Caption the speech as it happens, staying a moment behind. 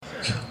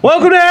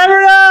Welcome to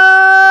Hammerdown!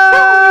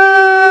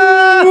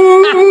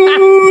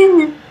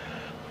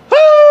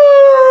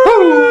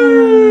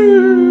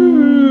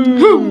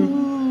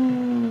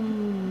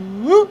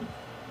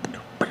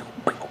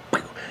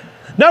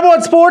 Number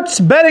one sports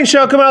betting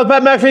show coming out of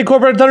Pat McAfee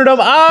Corporate Thunderdome.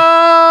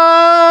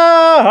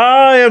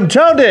 I am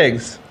Tone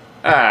Diggs.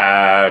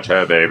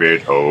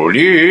 Baby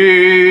Tony.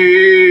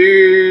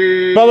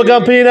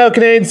 Bubblegum Pinot,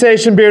 Canadian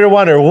Station, Bearded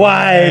Wonder.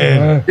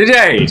 Why? Good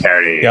day,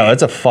 Tony. Yo,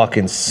 that's a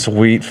fucking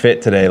sweet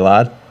fit today,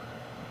 lad.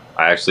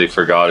 I actually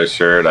forgot a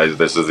shirt. I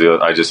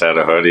just had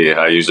a hoodie.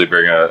 I usually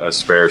bring a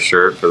spare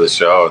shirt for the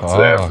show.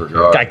 Today I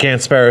forgot. I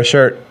can't spare a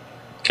shirt.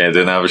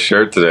 Didn't have a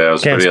shirt today. I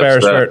was Can't pretty spare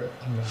upset. a shirt.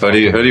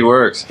 Hoodie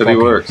works. Hoodie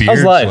works. How's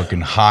Beard's life?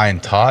 looking high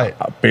and tight.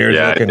 Beard's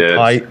looking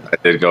tight. I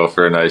did go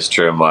for a nice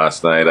trim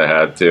last night. I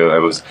had to.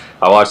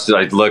 I watched it.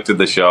 I looked at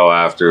the show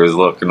after. It was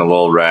looking a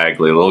little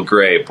raggedy, a little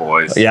gray,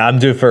 boys. Yeah, I'm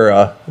due for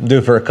a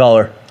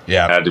color.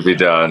 Yeah. Had to be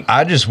done.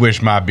 I just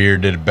wish my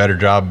beard did a better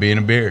job being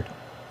a beard.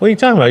 What are you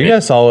talking about? You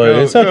guys saw it.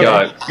 It's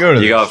okay.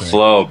 You got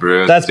flow,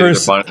 Bruce. That's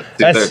Bruce.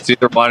 It's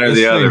either one or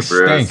the other, Bruce.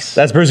 Stinks.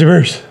 That's Brucey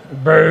Bruce.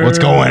 What's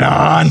going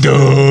on,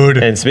 dude?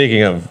 And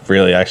speaking of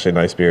really actually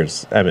nice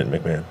beards, Emmett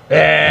McMahon.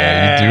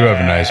 Yeah, you do have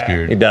a nice He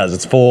beard. does.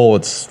 It's full.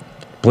 It's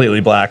completely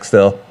black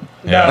still.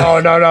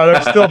 Yeah. No.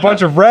 There's still a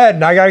bunch of red,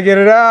 and I gotta get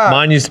it out.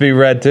 Mine used to be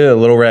red too.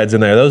 Little reds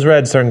in there. Those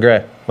reds turn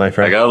gray, my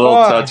friend. I got a little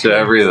touch of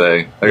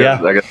everything. I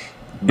got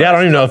Yeah, I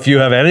don't even know if you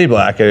have any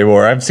black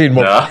anymore. I've seen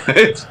more. No,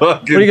 it's fucking.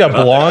 What do you got?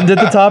 Blonde at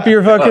the top of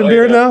your fucking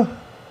beard now?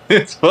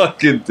 It's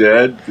fucking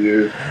dead,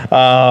 dude. It's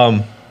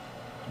a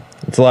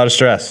lot of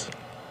stress.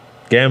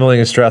 Gambling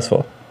is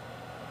stressful.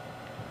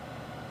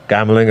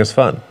 Gambling is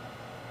fun.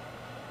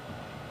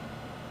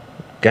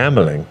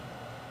 Gambling,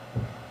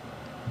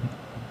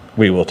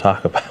 we will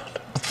talk about.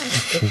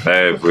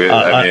 Hey,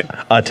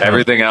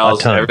 everything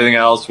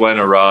else went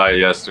awry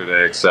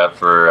yesterday except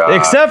for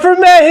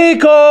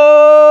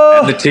Mexico.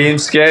 and the Team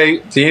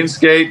Skate Kings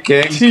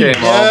came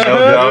home. No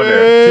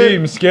doubter.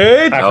 Team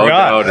Skate.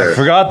 I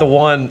forgot the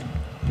one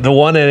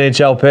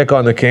NHL pick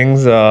on the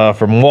Kings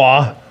for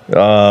moi.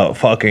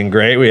 Fucking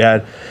great. We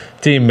had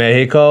Team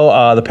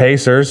Mexico. The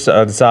Pacers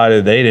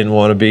decided they didn't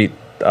want to beat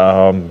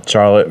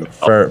Charlotte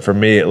for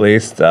me at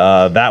least.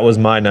 That was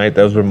my night.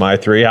 Those were my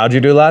three. How'd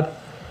you do, lad?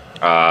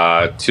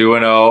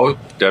 2-0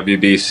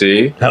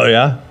 WBC. Hell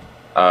yeah.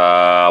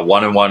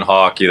 1-1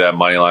 hockey. That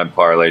moneyline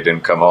parlay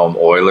didn't come home.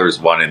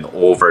 Oilers won in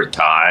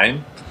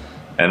overtime,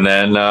 and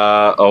then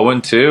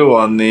 0-2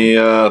 on the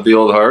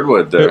old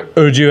hardwood there.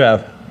 Who'd you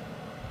have?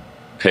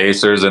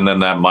 Pacers, and then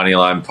that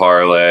moneyline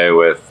parlay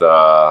with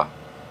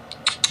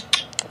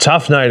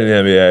Tough night in the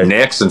NBA.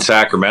 Knicks and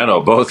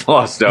Sacramento both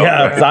lost out.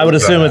 Yeah, I would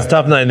assume it's a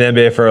tough night in the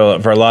NBA for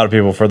a lot of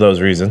people for those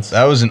reasons.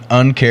 That was an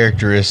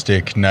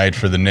uncharacteristic night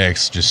for the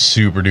Knicks. Just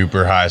super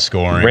duper high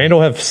scoring.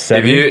 Randall have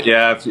 7.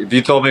 If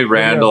you told me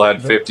Randall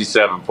had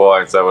 57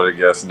 points, I would have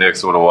guessed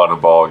Knicks would have won a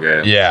ball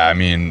game. Yeah, I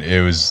mean, it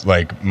was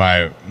like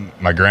my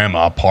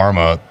grandma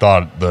Parma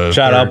thought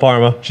Shout out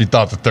Parma. She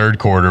thought the third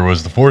quarter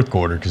was the fourth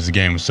quarter because the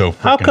game was so.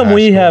 How come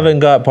we haven't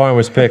got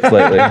Parma's picks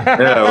lately?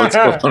 Yeah, what's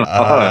going on?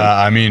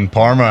 I mean,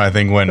 Parma I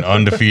think went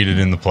undefeated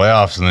in the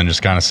playoffs and then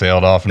just kind of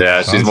sailed off.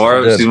 Yeah, she's more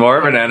of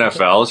an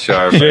NFL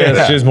sharp.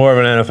 She's more of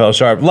an NFL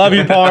sharp. Love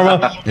you,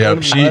 Parma.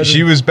 Yep,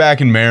 she was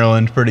back in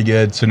Maryland pretty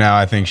good, so now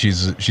I think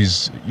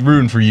she's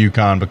rooting for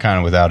UConn, but kind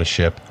of without a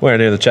ship. Where,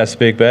 near the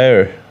Chesapeake Bay,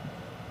 or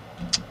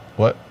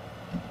What?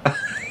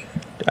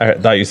 I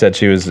thought you said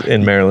she was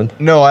in Maryland.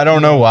 No, I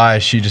don't know why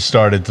she just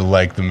started to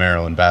like the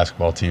Maryland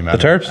basketball team out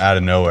Terps? out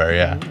of nowhere.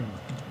 Yeah,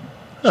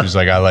 she was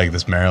like, I like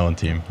this Maryland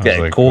team. I was Yeah,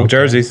 like, cool okay.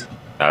 jerseys.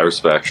 I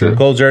respect her.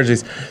 Cool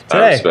jerseys.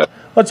 Today,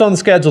 what's on the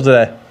schedule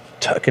today?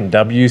 Tucking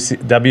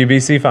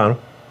WBC final.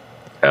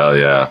 Hell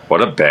yeah.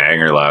 What a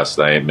banger last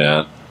night,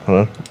 man.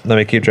 Hold on. Let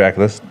me keep track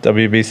of this.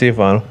 WBC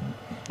final.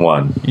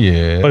 1.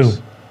 Yes.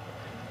 Boom.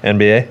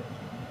 NBA.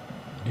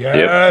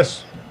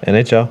 Yes.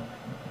 NHL.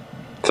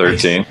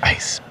 13.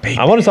 Ice, baby.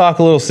 I want to talk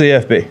a little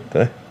CFB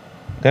today.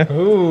 Okay.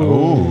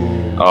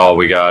 Ooh. Oh,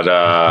 we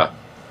got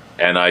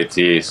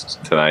NIT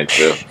tonight,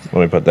 too. Let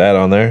me put that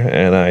on there.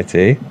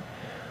 NIT.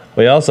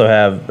 We also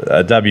have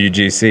a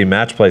WGC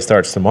match play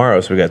starts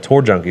tomorrow, so we got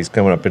Tour Junkies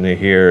coming up in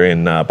here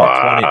in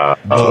about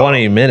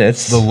 20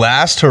 minutes. The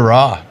last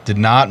hurrah did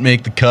not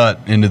make the cut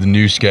into the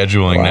new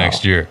scheduling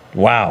next year.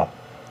 Wow.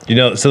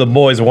 So the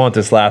boys want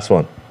this last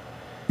one.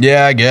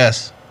 Yeah, I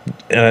guess.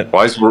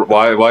 Why is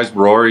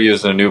Rory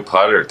using a new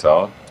putter,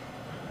 Tom?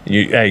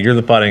 You're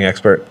the putting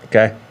expert,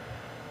 okay?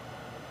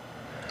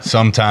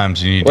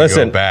 Sometimes you need to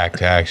go back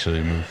to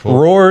actually move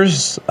forward.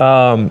 Roar's,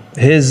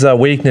 his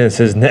weakness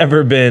has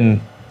never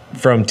been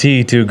from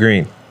tee to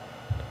green.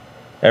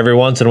 Every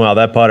once in a while,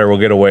 that putter will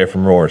get away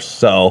from Roars.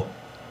 So,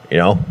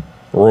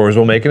 Roars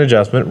will make an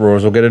adjustment.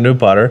 Roars will get a new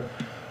putter.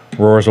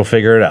 Roars will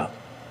figure it out.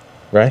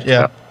 Right?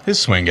 Yeah. His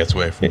swing gets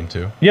away from him,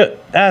 too. Yeah.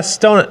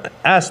 Ask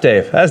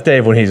Dave. Ask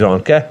Dave when he's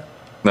on, okay?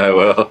 I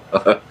will.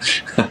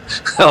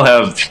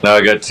 Now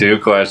I got two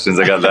questions.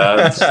 I got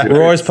that.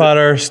 Royce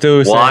Putter,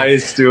 Stu. Why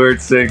is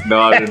Stuart Sink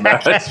not in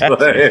match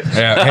play?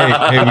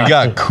 Yeah, hey, we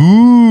got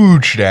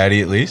Cooch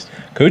Daddy at least.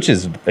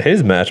 Cooch's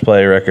his match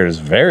play record is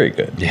very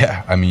good.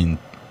 Yeah, I mean,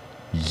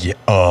 yeah.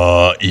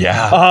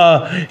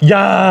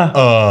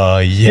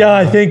 Yeah,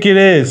 I think it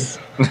is.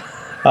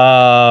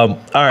 All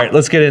right,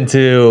 let's get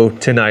into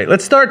tonight.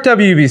 Let's start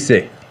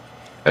WBC.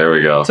 There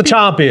we go. It's a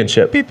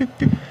championship.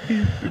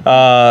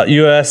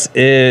 U.S.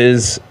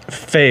 is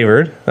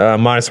favored,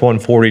 minus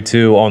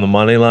 142 on the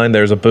money line.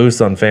 There's a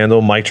boost on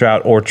FanDuel. Mike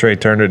Trout or Trey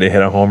Turner to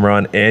hit a home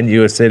run, and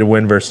USA to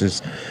win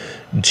versus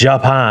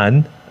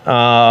Japan.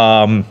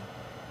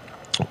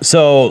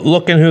 So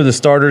looking who the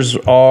starters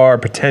are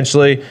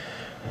potentially,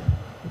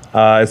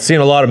 I've seen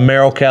a lot of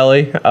Merrill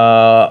Kelly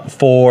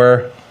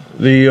for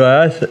the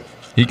U.S.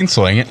 He can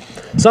sling it.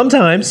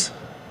 Sometimes.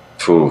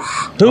 Oof.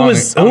 Who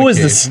was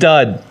the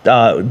stud?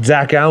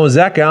 Zach Allen. Was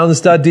Zach Allen the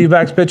stud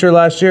D-backs pitcher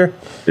last year?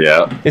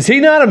 Yeah. Is he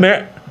not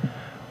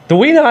Do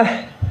we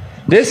not?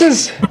 This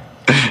is.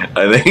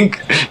 I think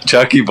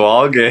Chucky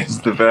Ballgame's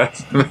the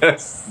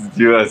best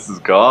U.S. has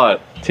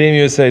got. Team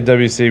USA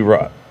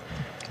WC.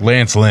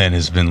 Lance Lynn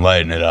has been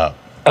lighting it up.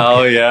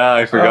 Oh, yeah.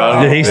 I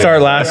forgot. Did he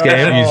start last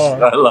game?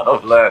 I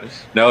love that.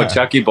 No,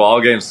 Chucky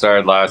Ballgame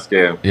started last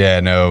game.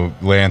 Yeah, no,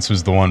 Lance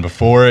was the one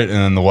before it, and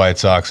then the White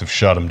Sox have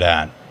shut him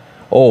down.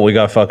 Oh, we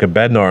got fucking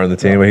Bednar on the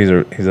team. But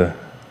he's a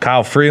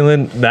Kyle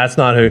Freeland. That's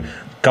not who.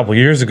 A couple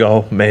years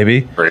ago,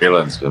 maybe.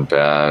 Freeland's been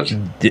bad.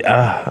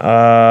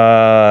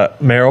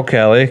 Merrill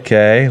Kelly.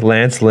 Okay.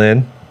 Lance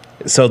Lynn.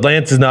 So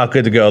Lance is not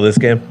good to go this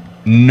game.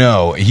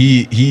 No,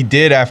 he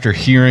did after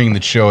hearing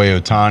that Shohei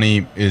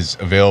Ohtani is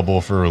available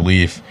for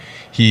relief.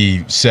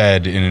 He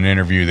said in an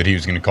interview that he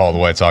was going to call the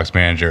White Sox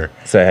manager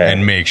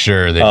and make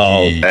sure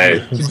that he.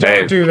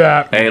 Don't do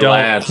that. Hey, Don't.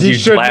 Lance. You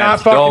should Lance, not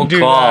fucking don't do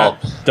call.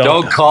 that.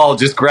 Don't call.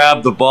 Just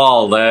grab the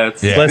ball,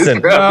 Lance. Yeah.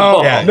 Listen. Grab the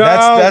ball. Yeah, No,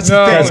 that's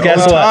the no, thing. guess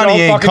what? Ohtani Don't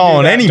ain't fucking calling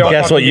do that. anybody. Don't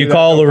Guess what? fucking You do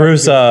call that. Don't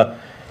LaRussa.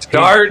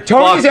 Start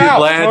Tony's fucking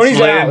out. Lance Tony's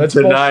Lynn out. That's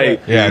tonight.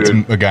 bullshit. Yeah, it's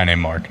dude. a guy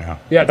named Mark now.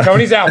 Yeah,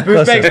 Tony's out.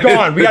 Boost Bank's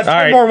gone. We got All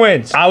 10 right. more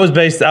wins. I was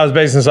basing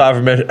this off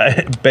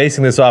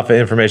of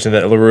information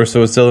that LaRussa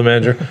was still the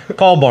manager.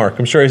 Call Mark.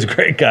 I'm sure he's a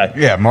great guy.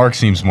 Yeah, Mark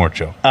seems more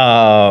chill.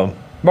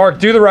 Mark,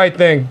 do the right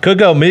thing. Could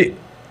go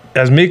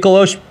Has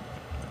Mikolos?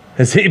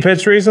 Has he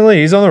pitched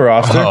recently? He's on the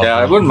roster. Oh. Yeah,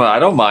 I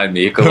don't mind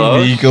The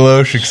Mikolos.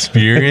 Mikolos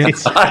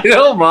experience. I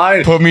don't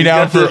mind. Put me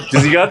down for-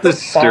 Does he got the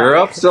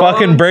stirrups on?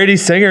 Fucking Brady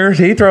Singer.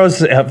 He throws.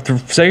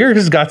 Singer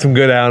has got some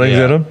good outings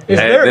Yeah. in him. Is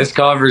Hey, there? this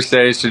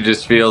conversation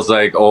just feels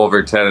like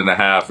over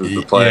 10.5 is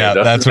the play. Yeah,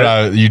 doesn't that's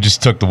what it? you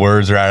just took the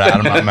words right out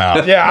of my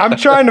mouth. Yeah, I'm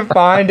trying to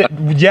find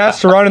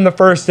yes run in the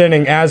first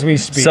inning as we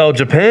speak. So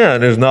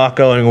Japan is not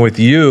going with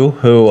you,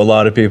 who a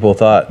lot of people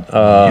thought.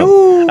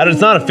 And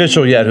it's not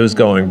official yet who's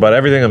going, but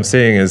everything I'm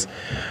seeing is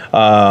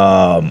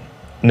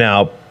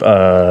now.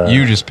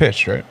 You just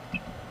pitched, right?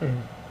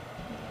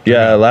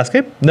 Yeah, last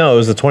game? No, it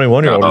was the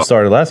 21-year-old who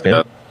started last game.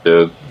 Yeah,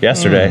 dude.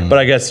 Yesterday. But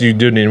I guess you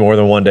do need more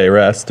than 1 day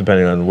rest,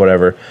 depending on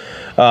whatever.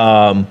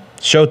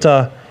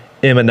 Shota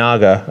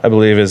Imanaga, I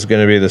believe, is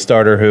going to be the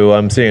starter, who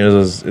I'm seeing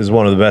is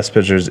one of the best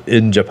pitchers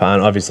in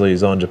Japan. Obviously,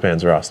 he's on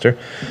Japan's roster.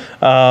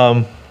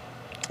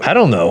 I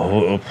don't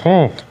know.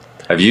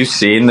 Have you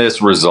seen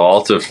this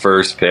result of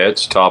first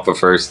pitch, top of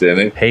first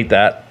inning? Hate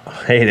that.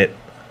 Hate it.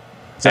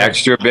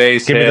 Extra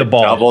base Give me hit, the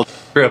ball. double,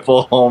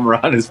 triple, home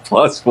run is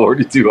plus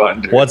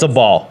 4,200. What's a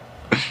ball?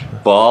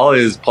 Ball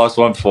is plus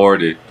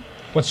 140,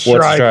 What's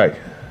strike? What's strike?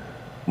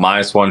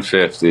 minus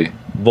 150.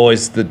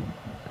 Boys, the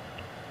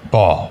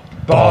Ball.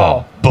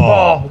 Ball.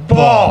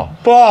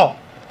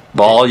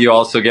 Ball, you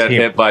also get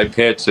Team. hit by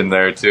pitch in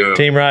there too.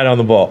 team ride on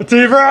the ball.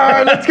 Team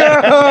Ryan, let's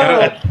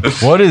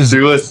go. What is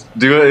Who's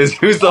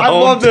the I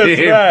home love this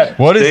team? bet.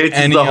 what is States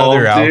is any the home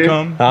other team.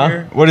 outcome? Huh?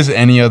 here? What is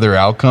any other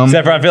outcome?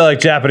 Except for I feel like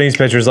Japanese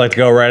pitchers like to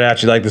go right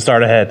at you, like to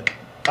start ahead.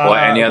 Well,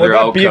 any Would other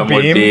that be a outcome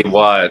would beam? be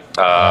what?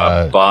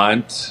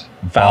 Bunt.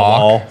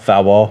 Foul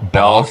ball.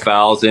 Ball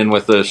fouls in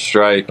with a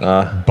strike.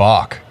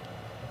 Bach.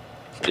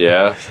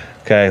 Yeah.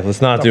 Okay,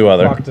 let's not do What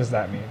other. the fuck does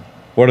that mean?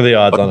 What are the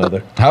odds on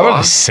other? How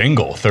about a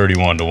single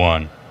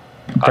 31-1?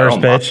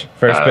 First pitch.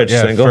 First pitch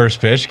Yeah, single. first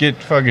pitch. Get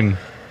fucking.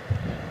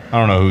 I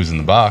don't know who's in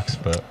the box,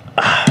 but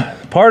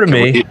Part of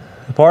me,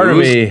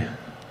 Who's-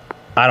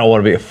 I don't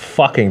want to be a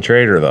fucking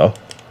trader though.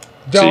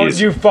 Don't Jeez.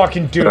 you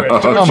fucking do it.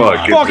 Oh,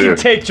 fucking dude.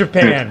 take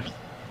Japan.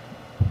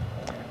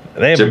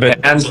 They haven't been.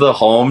 Japan's the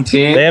home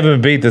team. They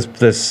haven't beat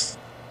this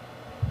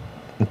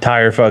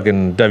entire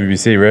fucking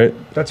WBC, right?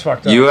 That's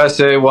fucked up.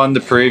 USA won the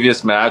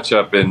previous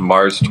matchup in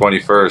March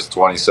 21st,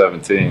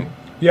 2017.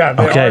 Yeah,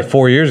 they Okay, are.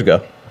 4 years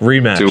ago,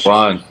 rematch.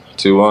 2-1.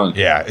 2-1.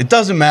 yeah, it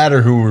doesn't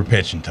matter who we're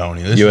pitching,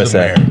 Tony. This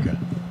USA. is America.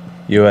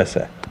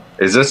 USA.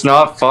 Is this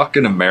not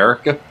fucking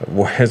America?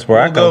 It's where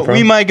I come from.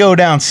 We might go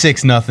down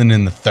 6-0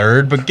 in the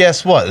third, but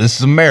guess what? This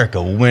is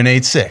America. We'll win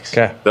 8-6.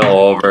 Okay. The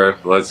over.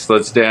 Let's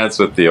dance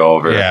with the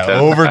over. Yeah, 10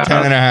 over and a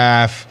 10.5.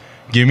 half.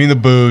 Give me the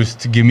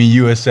boost. Give me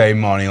USA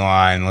money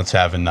line. Let's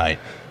have a night.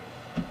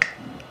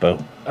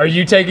 Boom. Are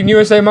you taking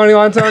USA money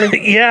line,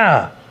 Tony?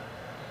 Yeah.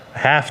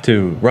 Have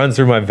to. Runs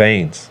through my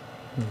veins.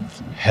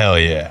 Hell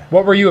yeah.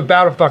 What were you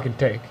about to fucking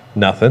take?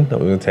 Nothing. I'm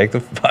going to take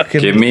the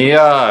fucking Give me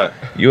US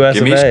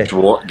give me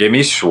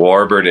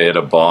Schwarber to hit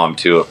a bomb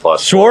too at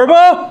plus.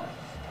 Schwarber?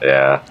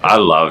 Yeah, I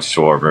love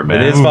Schwarber,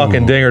 man. It is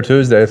fucking Dinger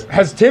Tuesdays.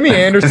 Has Timmy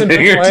Anderson been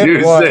Dinger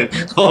playing?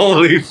 Tuesday.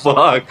 Holy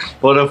fuck.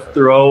 What a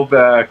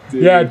throwback,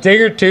 dude. Yeah,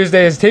 Dinger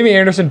Tuesday. Has Timmy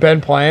Anderson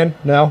been playing?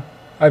 No?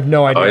 I have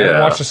no idea. Oh, I yeah.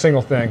 haven't watched a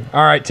single thing.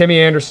 All right, Timmy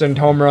Anderson,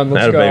 home run.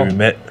 Let's That go. baby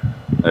Mitt.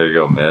 There you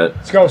go, Mitt.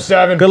 Let's go,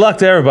 7. Good luck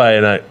to everybody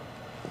tonight.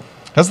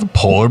 Has the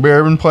polar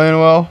bear been playing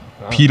well?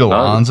 Pete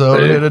Alonso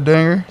hit a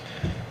dinger.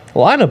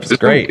 Lineup is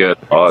great. Good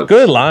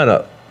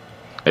lineup.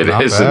 It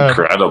Not is bad.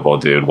 incredible,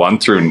 dude. 1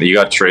 through you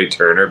got Trey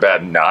Turner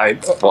batting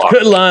 9th. Fuck.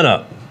 Good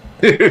lineup.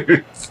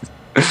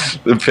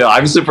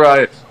 I'm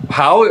surprised.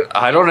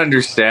 I don't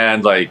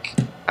understand. Like,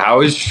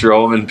 how is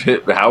Stroman?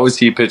 How is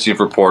he pitching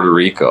for Puerto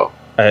Rico?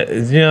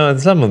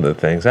 Some of the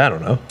things I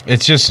don't know.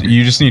 It's just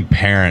you just need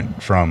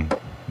parent from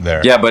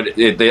there. Yeah, but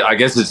I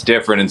guess it's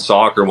different in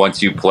soccer.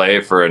 Once you play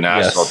for a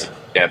national team,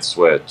 you can't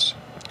switch.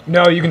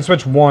 No, you can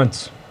switch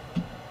once.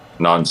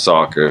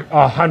 Non-soccer.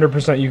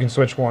 100% you can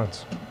switch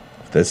once.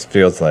 This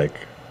feels like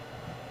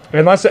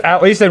Unless,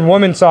 at least in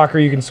women's soccer,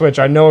 you can switch.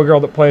 I know a girl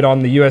that played on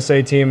the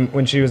USA team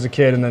when she was a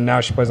kid, and then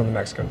now she plays on the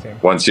Mexico team.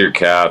 Once you're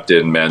capped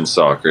in men's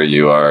soccer,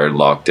 you are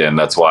locked in.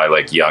 That's why,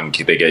 like,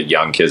 they get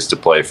young kids to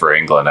play for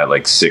England at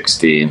like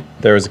 16.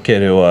 there was a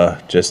kid who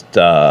just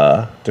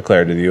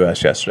declared to the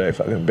U.S. yesterday.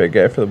 Fucking big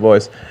game for the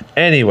boys.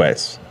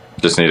 Anyways,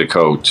 Just need a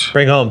coach.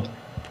 bring home.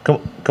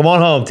 Come on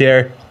home,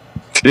 Thierry.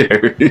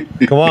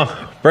 Come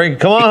on.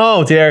 Come on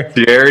home, Thierry.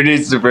 Thierry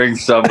needs to bring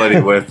somebody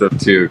with him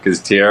too, because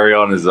Thierry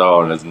on his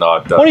own has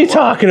not done. What are you well.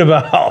 talking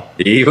about?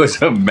 He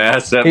was a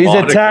mess at He's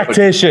Monaco. a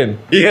tactician.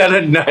 He had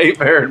a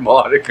nightmare in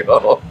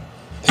Monaco.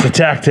 He's a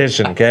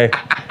tactician, okay?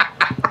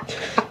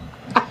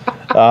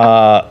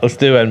 Let's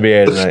do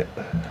NBA tonight.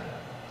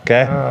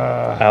 Okay?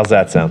 How's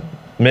that sound?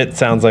 Mitt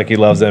sounds like he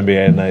loves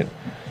NBA tonight.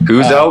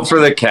 Who's out for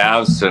the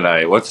Cavs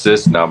tonight? What's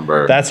this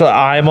number? That's what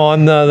I'm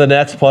on the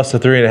Nets plus the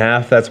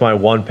 3.5. That's my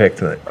one pick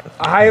tonight.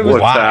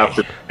 What's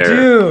happening there?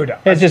 Dude,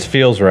 It just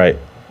feels right.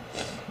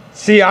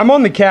 see, I'm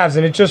on the Cavs,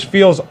 and it just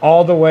feels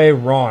all the way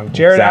wrong.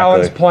 Jared Exactly.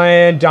 Allen's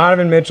playing,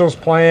 Donovan Mitchell's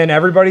playing,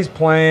 everybody's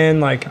playing.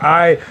 Like,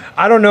 I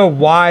don't know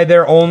why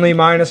they're only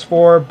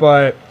 -4,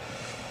 but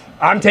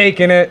I'm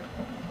taking it.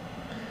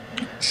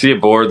 See a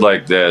board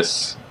like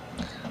this.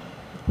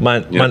 You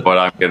know what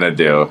I'm gonna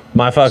do?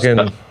 My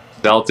fucking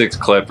Celtics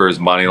Clippers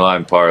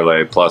moneyline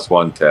parlay plus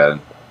 110.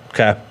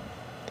 okay.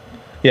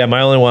 Yeah,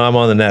 my only one. I'm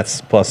on the Nets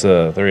plus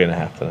a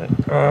 3.5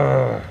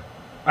 tonight.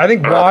 I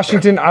think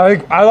Washington.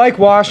 I like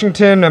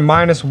Washington at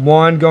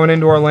 -1 going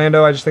into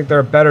Orlando. I just think they're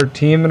a better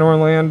team than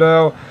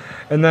Orlando.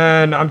 And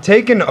then I'm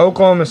taking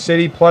Oklahoma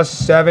City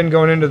 +7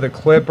 going into the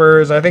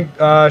Clippers. I think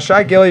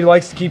Shai Gilly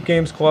likes to keep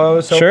games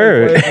close. So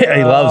Sure,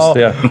 he loves.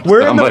 Yeah,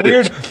 We're in the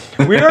weird.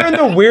 We are in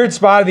the weird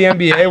spot of the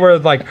NBA where,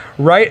 like,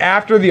 right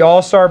after the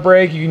All-Star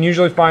break, you can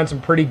usually find some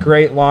pretty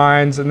great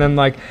lines and then,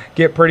 like,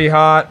 get pretty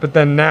hot. But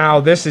then now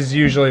this is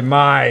usually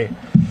my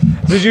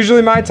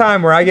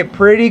time where I get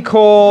pretty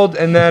cold,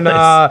 and then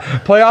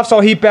playoffs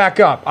I'll heat back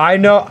up. I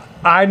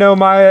know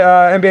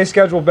my NBA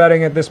schedule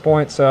betting at this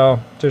point, so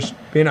just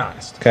being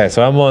honest. okay,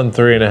 so I'm on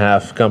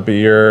 3.5.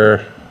 Gumpy, you're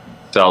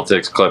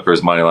Celtics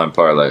Clippers moneyline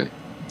parlay.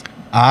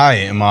 I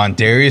am on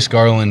Darius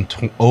Garland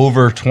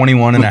over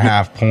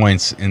 21.5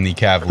 points in the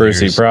Cavaliers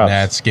Brucey, props.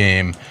 Nets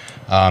game.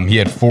 He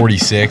had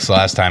 46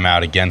 last time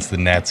out against the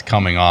Nets,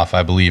 coming off,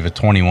 I believe, a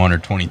 21 or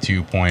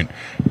 22 point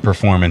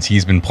performance.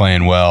 He's been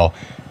playing well.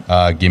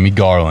 Give me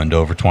Garland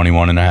over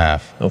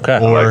 21.5. Okay.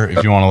 Or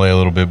if you want to lay a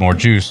little bit more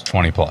juice,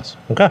 20 plus.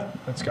 okay.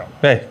 Let's go.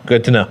 Hey,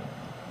 good to know.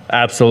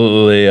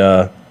 Absolutely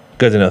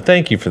good to know.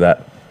 Thank you for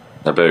that.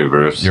 I bet you,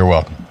 Bruce. You're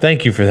welcome.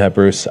 Thank you for that,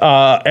 Bruce.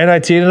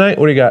 NIT tonight.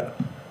 What do you got?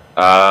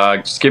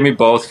 Just give me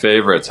both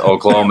favorites: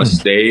 Oklahoma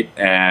State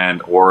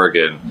and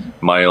Oregon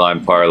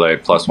moneyline parlay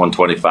plus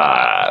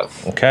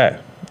 125. Okay.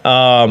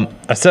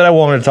 I said I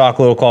wanted to talk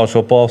a little college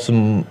football.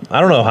 I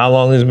don't know how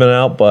long he's been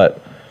out, but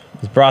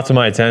it's brought to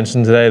my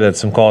attention today that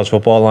some college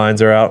football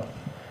lines are out.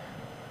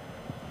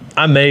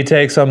 I may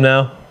take some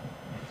now.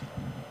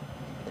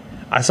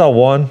 I saw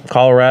one.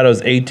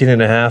 Colorado's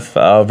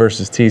 18.5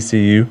 versus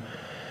TCU.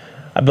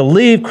 I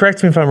believe,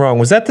 correct me if I'm wrong,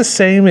 was that the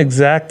same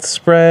exact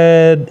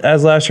spread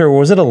as last year, or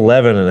was it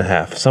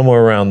 11.5?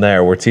 Somewhere around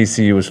there where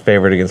TCU was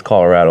favored against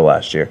Colorado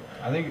last year.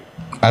 I think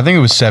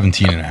it was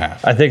 17.5.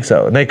 I think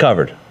so. And they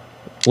covered.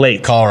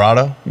 Late.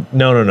 Colorado?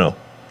 No.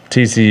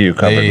 TCU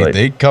covered late.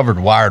 They covered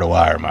wire to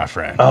wire, my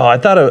friend. Oh, I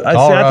thought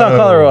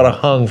Colorado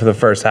hung for the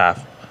first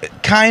half.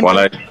 Kind of.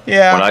 When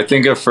I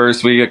think of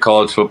first week of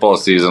college football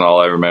season, all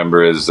I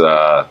remember is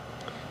the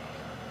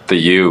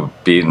U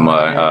beating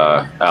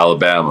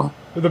Alabama.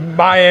 The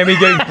Miami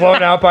getting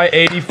blown out by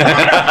 85.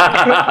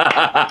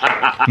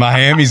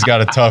 Miami's got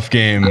a tough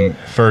game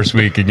first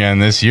week again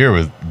this year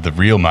with the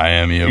real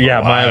Miami of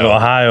Ohio. Miami of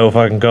Ohio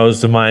fucking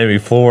goes to Miami,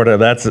 Florida.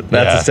 That's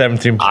a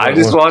 17 point. I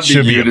just want the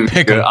Should be U a to be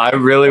pick 'em. good. I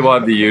really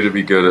want the U to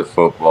be good at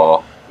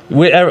football.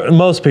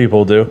 Most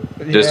people do.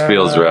 Just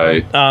feels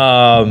right.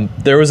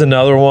 There was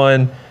another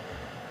one.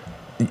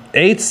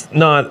 8's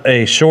not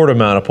a short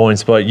amount of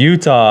points, but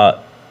Utah,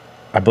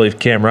 I believe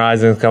Cam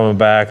Rising's coming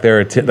back.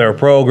 They're a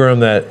program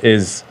that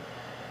is,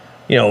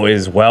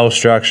 is well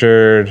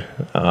structured.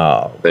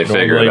 They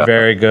figure it out.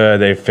 Very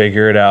good. They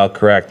figure it out.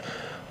 Correct.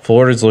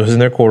 Florida's losing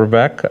their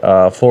quarterback.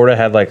 Florida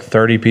had like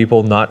 30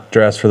 people not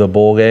dressed for the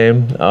bowl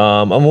game.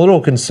 I'm a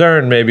little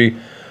concerned maybe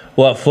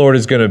what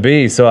Florida's going to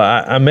be. So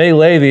I may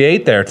lay the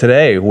 8 there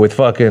today with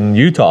fucking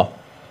Utah.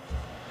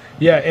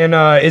 Yeah,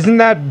 and isn't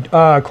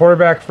that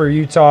quarterback for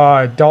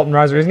Utah, Dalton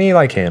Reiser? Isn't he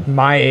like Cam.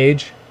 My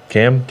age?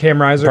 Cam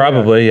Reiser?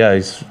 Probably, yeah.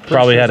 He's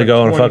probably had to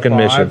go on a fucking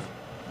mission.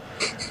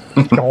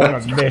 Go on a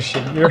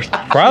mission.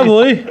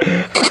 Probably.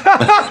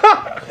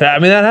 I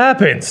mean, that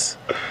happens.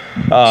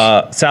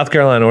 South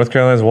Carolina, North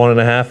Carolina's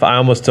 1.5. I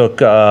almost took.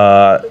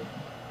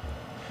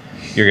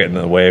 You're getting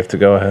the wave to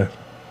go ahead.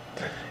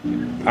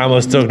 I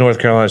almost took North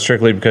Carolina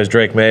strictly because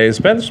Drake May. Is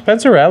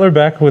Spencer Rattler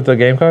back with the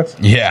Gamecocks?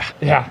 Yeah.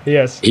 Yeah, he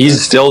is. He's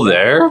still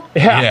there?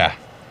 Yeah.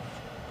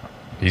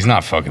 He's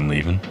not fucking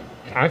leaving.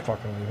 I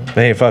fucking leave him.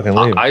 They ain't fucking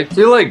leaving. I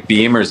feel like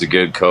Beamer's a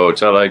good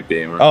coach. I like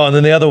Beamer. Oh, and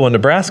then the other one,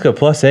 Nebraska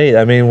 +8.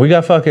 I mean, we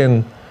got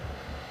fucking.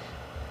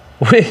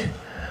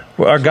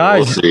 Our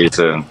guys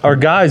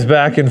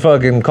back in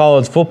fucking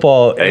college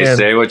football. Hey,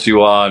 say what you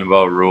want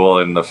about Rule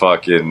in the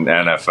fucking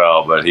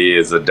NFL, but he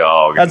is a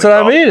dog. That's what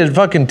I mean. And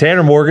fucking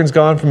Tanner Morgan's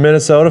gone from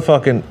Minnesota.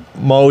 Fucking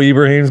Mo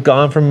Ibrahim's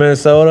gone from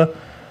Minnesota.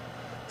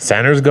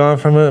 Center's gone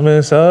from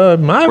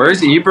Minnesota.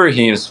 Where's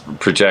Ibrahim's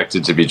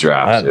projected to be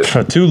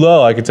drafted? Too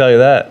low, I can tell you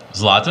that.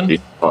 Zlatan?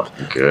 He's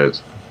fucking good.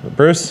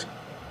 Bruce,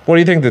 what do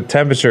you think the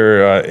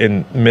temperature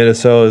in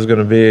Minnesota is going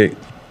to be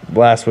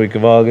last week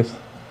of August?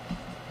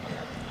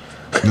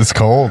 It's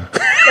cold.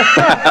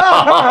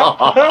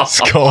 It's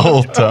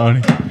cold,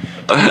 Tony.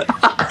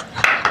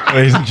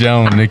 Ladies and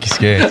gentlemen, Nikki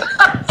Skates.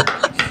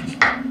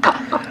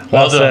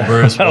 Well done,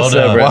 Bruce. Well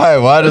done.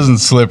 Why doesn't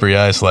Slippery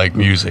Ice like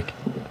music?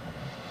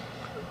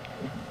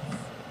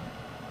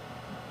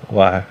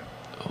 Why?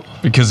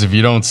 Because if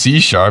you don't see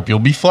sharp, you'll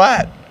be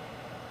flat.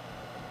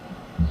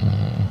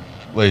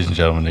 Ladies and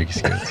gentlemen, Nikki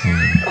Skates.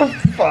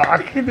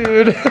 Fuck,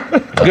 dude.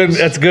 Good.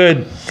 That's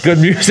good. Good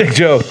music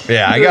joke.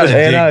 Yeah, I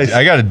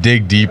gotta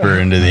dig deeper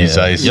into these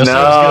ice.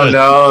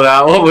 No,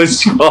 that one was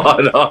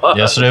spot on.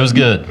 Yesterday was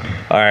good.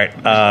 All right,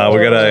 we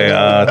got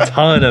a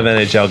ton of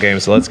NHL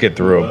games, so let's get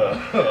through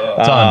them.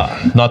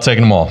 Ton. Not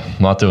taking them all.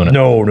 Not doing it.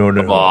 No.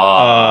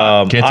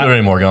 Come Can't do it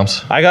anymore,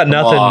 Gums. I got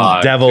nothing.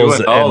 Devils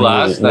and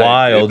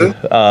Wild.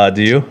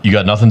 Do you? You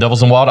got nothing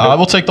Devils and Wild? I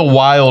will take the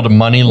Wild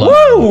money line.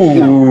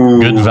 Woo!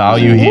 Good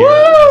value here.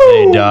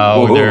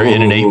 They're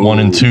in an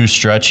 8-1-2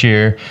 stretch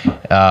here.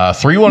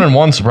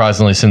 3-1-1,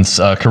 surprisingly, since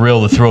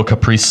Kirill, the throw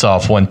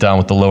Kaprizov, went down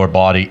with the lower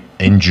body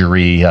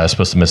injury.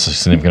 Supposed to miss a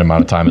significant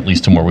amount of time, at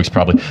least 2 more weeks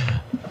probably.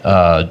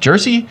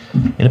 Jersey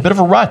in a bit of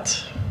a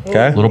rut.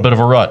 Okay. A little bit of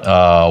a rut.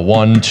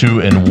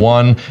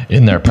 1-2-1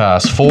 in their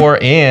past 4,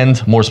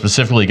 and more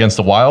specifically against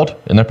the Wild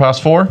in their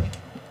past 4.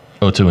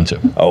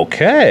 0-2-2.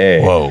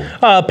 Okay. Whoa.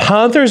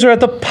 Panthers are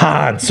at the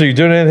Ponts. So you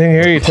doing anything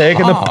here? You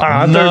taking the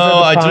Panthers?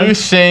 No, I do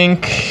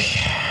think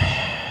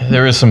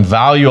there is some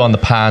value on the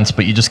Pants,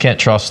 but you just can't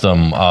trust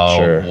them.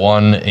 Sure.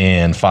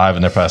 1-5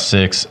 in their past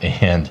 6,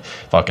 and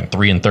fucking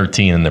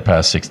 3-13 in their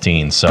past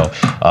 16. So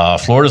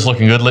Florida's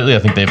looking good lately. I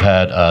think they've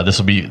had this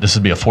will be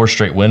a 4th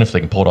straight win if they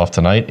can pull it off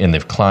tonight, and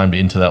they've climbed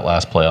into that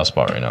last playoff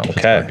spot right now.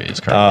 Okay.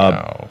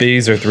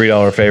 Bees are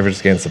 $3 favorites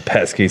against the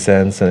pesky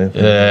Sens.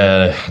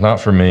 Yeah, not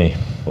for me.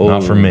 Ooh,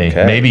 not for me.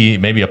 Okay.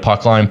 Maybe a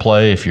puck line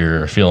play if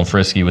you're feeling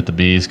frisky with the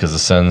Bees, because the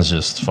Sens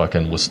just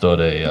fucking withstood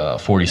a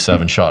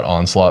 47 shot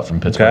onslaught from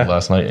Pittsburgh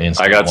last night.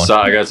 I got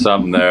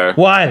something there.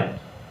 What?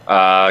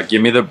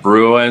 Give me the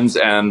Bruins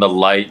and the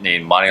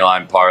Lightning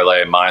moneyline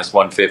parlay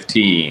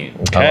 -115.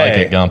 Okay. I like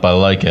it, Gump. I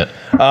like it.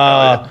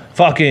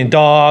 Fucking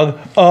dog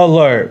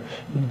alert.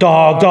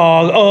 Dog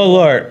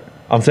alert.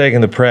 I'm taking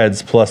the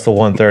Preds plus the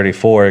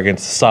 134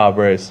 against the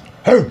Sabres.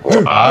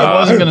 I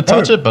wasn't going to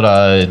touch it, but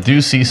I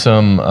do see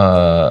some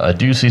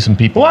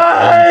people on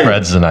the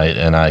Preds tonight,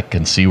 and I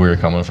can see where you're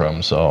coming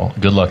from. So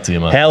good luck to you,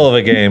 man. Hell of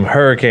a game.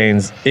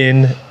 Hurricanes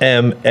in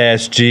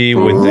MSG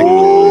with the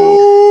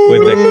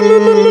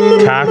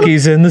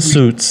khakis and the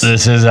suits.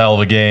 This is a hell of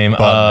a game.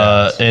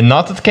 And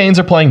not that the Canes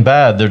are playing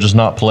bad. They're just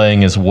not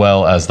playing as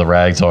well as the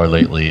Rags are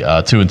lately.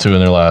 2-2 in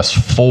their last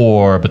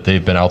 4, but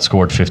they've been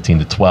outscored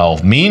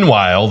 15-12.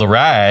 Meanwhile, the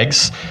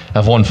Rags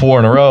have won 4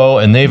 in a row,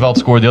 and they've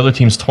outscored the other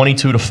teams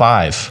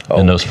 22-5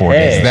 in those 4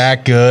 games. Is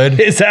that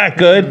good? Is that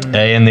good?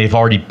 And they've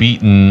already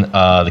beaten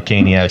the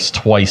Caniacs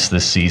twice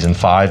this season,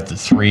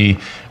 5-3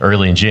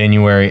 early in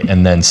January,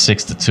 and then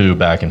 6-2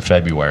 back in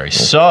February. Okay.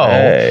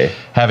 So,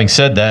 having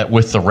said that,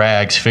 with the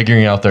Rags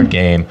figuring out their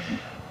game,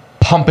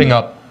 pumping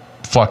up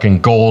fucking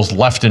goals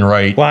left and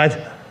right.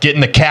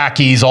 Getting the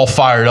khakis all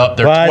fired up.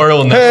 They're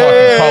twirling their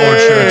fucking collared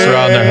shirts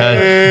around their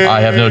head.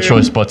 I have no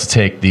choice but to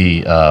take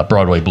the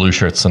Broadway Blue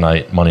Shirts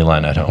tonight, money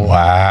line at home.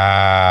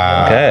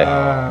 Wow. Okay.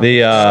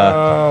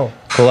 The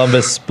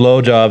Columbus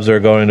blowjobs are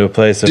going to a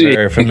place I'm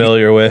very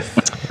familiar with.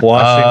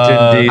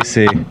 Washington,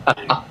 D.C.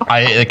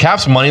 The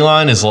Caps money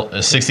line is a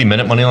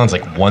 60-minute money line. It's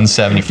like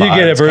 175. You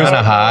get it, Bruce. Kind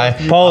of high.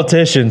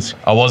 Politicians.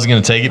 I wasn't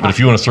going to take it, but if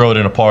you want to throw it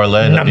in a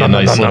parlay, that'd be a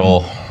nice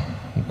little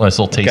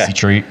tasty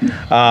treat.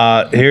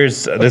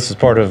 This is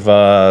part of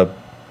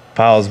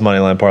Pyle's money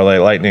line parlay.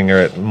 Lightning are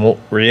at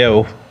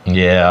Rio.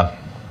 Yeah.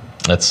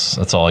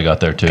 That's all I got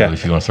there, too,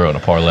 if you want to throw it in a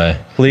parlay.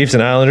 Leafs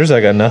and Islanders,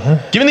 I got nothing.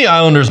 Give me the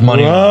Islanders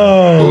money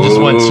line.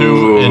 Just went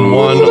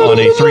 2-1 on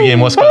a 3-game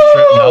West Coast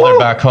trip. Now they're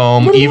back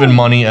home. Even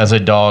money as a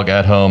dog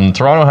at home.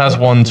 Toronto has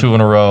won 2 in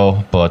a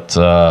row, but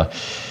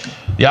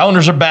the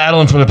Islanders are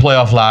battling for the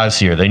playoff lives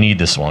here. They need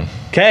this one.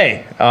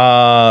 Okay.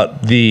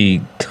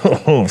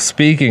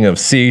 Speaking of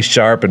C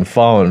sharp and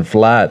falling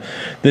flat,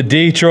 the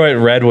Detroit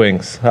Red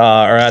Wings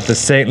are at the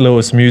St.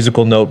 Louis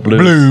Musical Note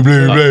Blues.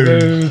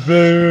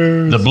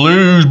 The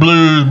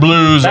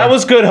Blues. That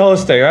was good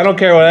hosting. I don't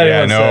care what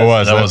anyone says. Yeah, no, it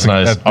was. That was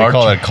nice. They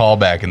call that a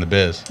callback in the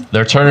biz.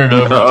 They're turning it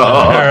over.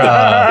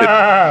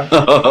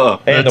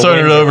 They're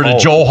turning it over to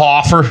Joel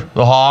Hofer,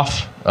 the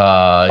Hoff.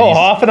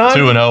 Hoffenheim?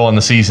 2-0 on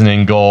the season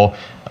in goal.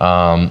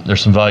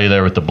 There's some value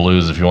there with the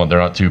Blues if you want. They're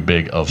not too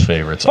big of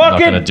favorites. I'm not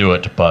going to do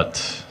it, but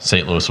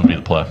St. Louis will be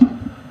the play.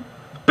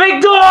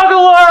 Big dog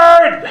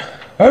alert!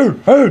 I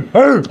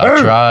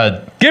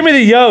tried. Give me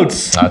the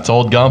Yotes. I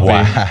told Gumpy.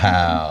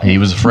 Wow. He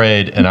was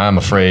afraid, and I'm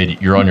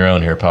afraid. You're on your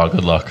own here, pal.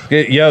 Good luck.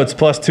 Get Yotes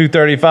plus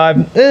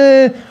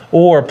 235,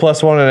 or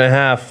plus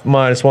 1.5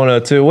 minus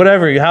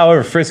 102.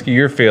 However frisky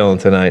you're feeling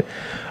tonight.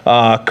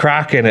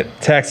 Kraken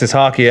at Texas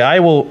Hockey. I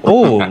will.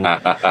 Ooh,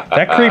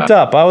 that creeped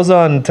up. I was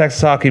on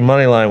Texas Hockey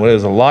money line when it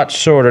was a lot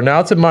shorter.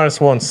 Now it's at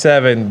minus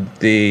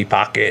 170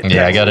 pocket.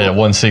 Yeah, I got it at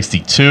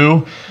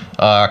 162.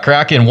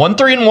 Kraken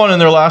 1-3-1 in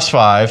their last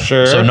 5.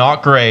 Sure. So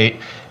not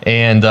great.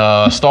 And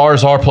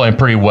Stars are playing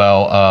pretty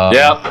well.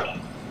 Yep.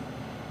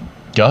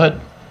 Go ahead.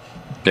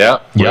 Yeah,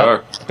 we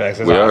are. We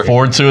are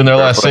 4-2 in their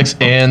last 6,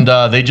 and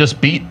they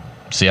just beat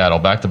Seattle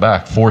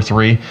back-to-back,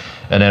 4-3,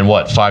 and then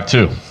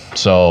 5-2.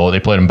 So they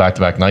played them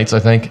back-to-back nights, I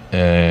think,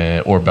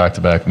 or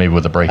back-to-back, maybe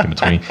with a break in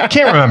between.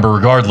 Can't remember.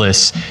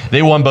 Regardless,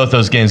 they won both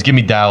those games. Give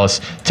me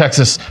Dallas,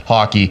 Texas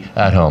Hockey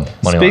at home.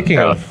 Speaking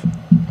of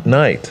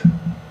night,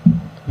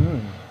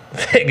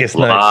 Vegas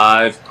nights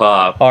Live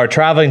pop are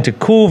traveling to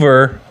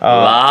Coover.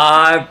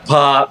 Live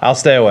pop. I'll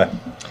stay away.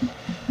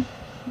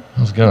 I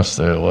was gonna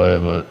stay away,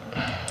 but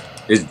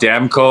Is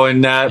Demko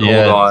in that?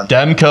 yeah, Hold on.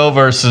 Demko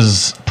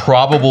versus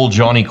probable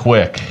Johnny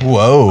Quick.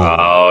 Whoa.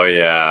 Oh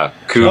yeah.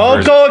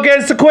 Don't go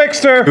against the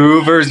Quickster.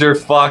 Cougars are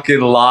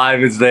fucking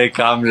live as they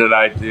come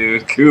tonight,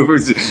 dude.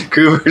 Cougars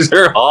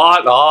are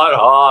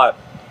hot.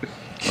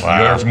 You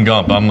heard from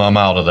Gump. I'm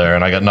out of there,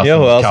 and I got nothing You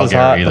know who with else is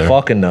hot? Calgary either. The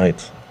fucking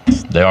Knights.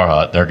 They are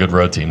hot. They're a good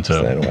road team too.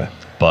 Stay away.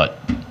 But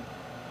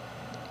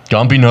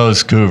Gumpy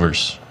knows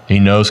Cougars. He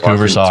knows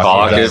Cougars hockey.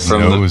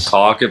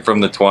 Talk it from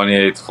the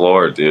 28th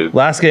floor, dude.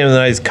 Last game of the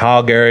night is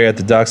Calgary at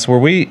the Ducks.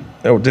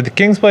 Did the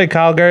Kings play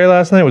Calgary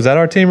last night? Was that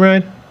our team,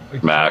 right?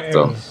 Smacked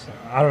them.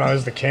 I don't know. It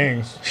was the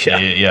Kings.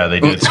 Yeah, they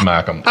did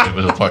smack them. It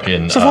was a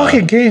fucking. It's the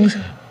fucking Kings.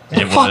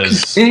 It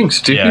was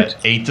Kings, dude. Yeah,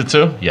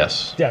 8-2.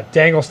 Yes. Yeah,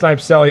 dangle, snipe,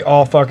 selly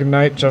all fucking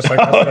night, just like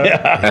I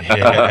said.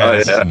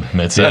 Yes,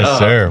 Yes,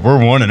 sir. We're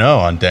 1-0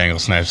 on Dangle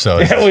Snipe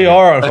Sellies. Yeah, we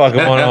are on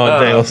fucking one on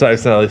Dangle Snipe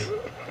Sellies.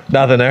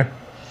 Nothing there.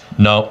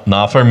 No,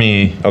 not for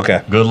me.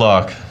 Okay. Good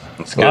luck.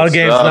 A lot of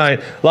games tonight.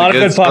 A lot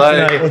of good puck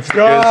tonight. Let's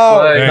go.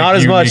 Not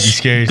as you, much Mickey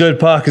Skate. good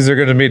puck as they're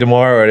going to be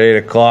tomorrow at 8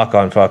 o'clock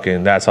on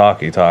fucking That's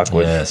Hockey Talk.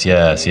 With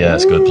Yes.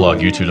 Good plug.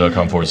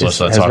 YouTube.com/That's has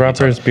Hockey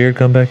Robert's Talk. beard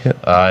come back yet?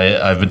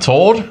 I've been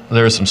told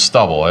there is some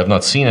stubble. I have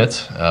not seen it,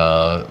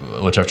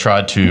 which I've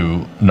tried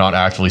to not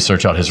actively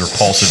search out his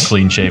repulsive,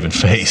 clean-shaven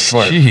face.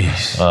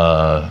 Jeez.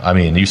 I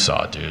mean, you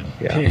saw it, dude.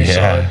 Yeah. You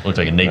saw it. Looked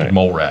like a naked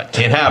mole rat.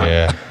 Can't have it.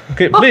 Yeah.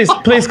 Okay,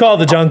 please call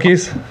the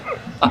Junkies.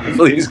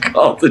 Please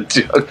call the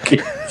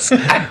Junkies.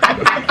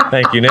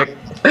 Thank you, Nick.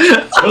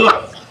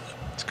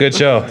 It's a good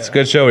show. It's a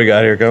good show we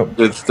got here, Go.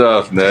 Good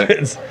stuff, Nick.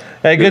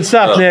 Hey, good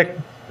stuff, Nick.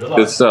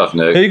 Good stuff, Who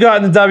Nick. you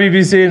got in the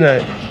WBC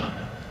tonight?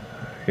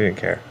 He didn't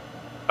care.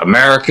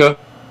 America.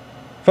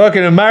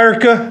 Fucking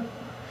America.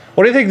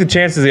 What do you think the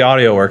chances the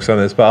audio works on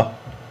this, pal?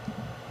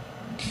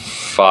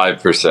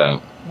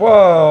 5%.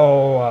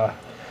 Whoa.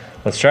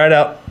 Let's try it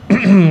out.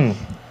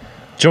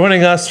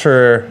 Joining us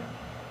for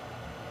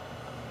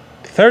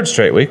the third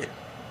straight week,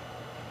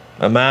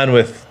 a man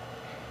with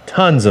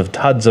tons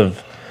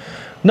of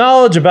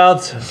knowledge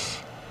about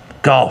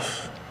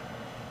golf.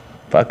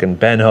 Fucking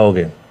Ben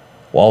Hogan,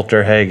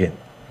 Walter Hagen,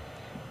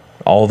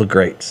 all the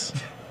greats.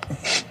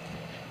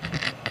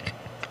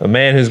 A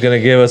man who's going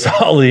to give us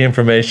all the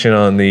information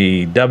on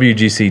the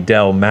WGC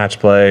Dell match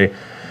play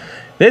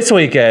this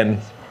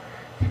weekend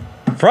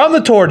from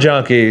the Tour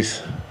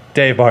Junkies,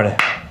 Dave Barnett.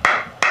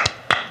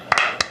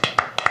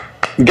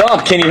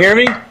 Gump, can you hear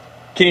me?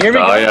 Can you hear me?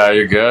 Oh, yeah,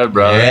 you're good,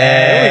 brother.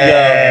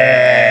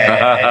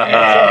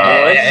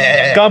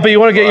 Gumpy, you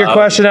want to get your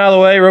question out of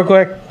the way real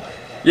quick?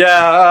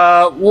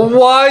 Yeah,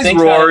 why is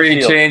Thanks, how do Rory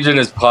you feel? changing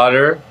his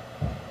putter?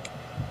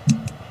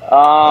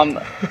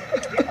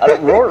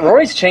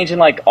 Rory's changing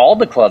like all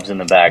the clubs in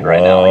the bag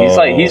right now.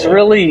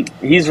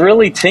 He's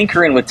really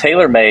tinkering with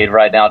TaylorMade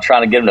right now,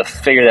 trying to get him to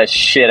figure that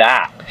shit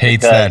out.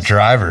 Hates that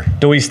driver.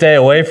 Do we stay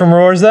away from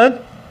Roars then?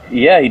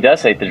 Yeah, he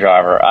does hate the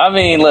driver. I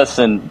mean,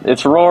 listen,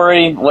 it's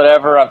Rory.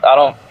 Whatever.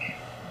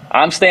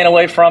 I'm staying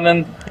away from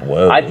him.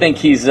 Whoa. I think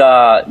he's.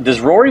 Does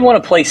Rory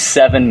want to play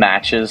 7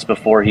 matches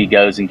before he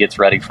goes and gets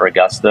ready for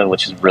Augusta,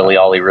 which is really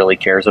all he really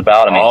cares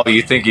about? I mean,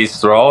 you think he's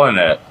throwing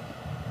it?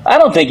 I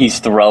don't think he's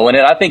throwing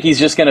it. I think he's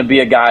just going to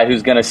be a guy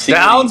who's going to see.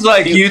 Sounds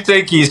like you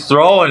think he's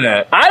throwing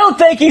it. I don't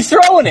think he's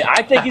throwing it.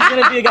 I think he's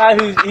going to be a guy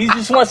he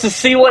just wants to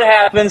see what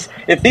happens.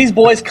 If these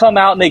boys come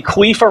out and they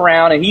queef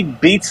around and he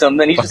beats them,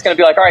 then he's just going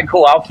to be like, all right,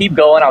 cool, I'll keep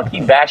going. I'll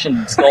keep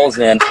bashing skulls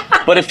in.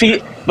 But if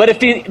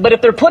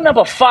they're putting up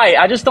a fight,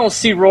 I just don't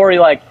see Rory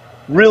like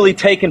really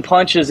taking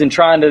punches and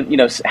trying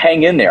to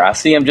hang in there. I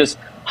see him just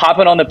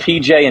hopping on the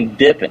PJ and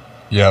dipping.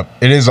 Yep,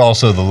 it is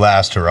also the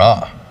last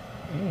hurrah.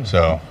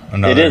 So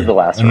it is the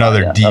last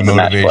another round,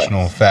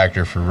 demotivational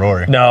factor for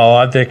Rory. No,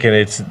 I'm thinking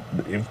if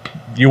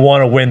you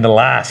want to win the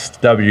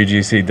last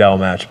WGC Dell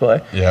match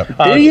play. Yeah.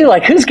 Do you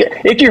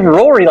if you're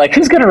Rory? Like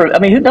who's gonna? I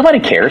mean, nobody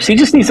cares. He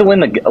just needs to win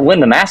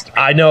the Masters.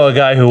 I know a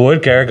guy who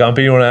would care.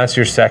 Gumpy, you want to ask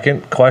your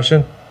second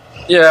question?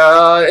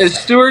 Yeah, is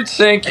Stuart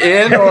Sink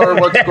in or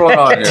what's going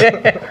on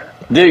here?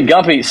 Dude,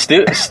 Gumpy,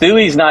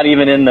 Stewie's not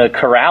even in the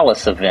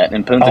Corrales event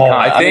in Punta Cana.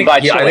 I think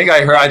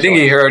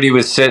he heard he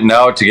was sitting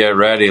out to get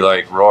ready,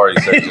 like Rory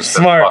said. Just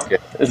smart.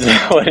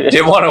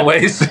 Didn't want to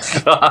waste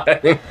his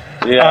time.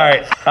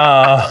 Yeah.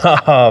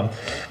 All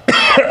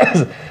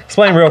right.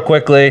 Explain real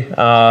quickly.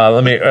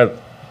 Let me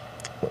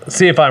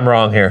see if I'm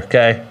wrong here.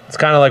 Okay, it's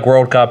kind of like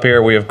World Cup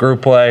here. We have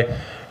group play,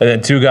 and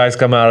then 2 guys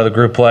come out of the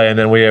group play, and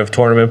then we have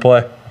tournament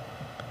play.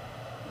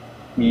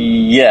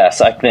 Yes,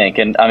 I think,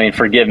 and I mean,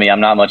 forgive me, I'm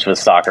not much of a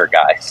soccer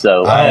guy,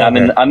 so I'm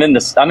in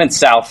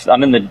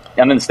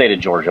the state of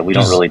Georgia. We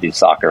don't really do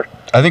soccer.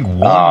 I think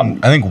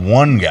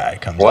one guy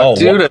comes out.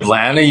 Dude,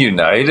 Atlanta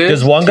United?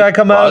 Does one guy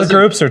come out of the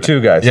groups or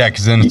 2 guys? Yeah,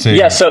 because then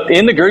it's so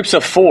in the groups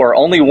of 4,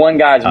 only one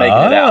guy's making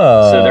it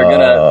out. So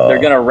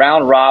they're gonna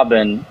round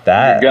robin.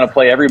 You're gonna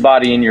play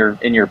everybody in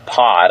your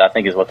pod, I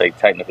think is what they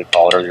technically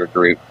call it, or your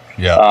group.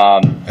 Yeah,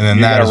 and then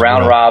you're going to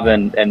round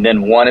robin, and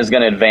then one is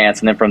going to advance,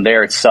 and then from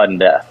there it's sudden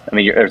death. I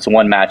mean, it's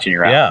one match and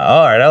you're out. Yeah,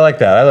 all right, I like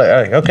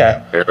that.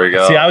 Okay, here we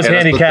go. See, I was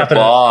handicapping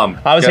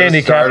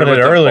it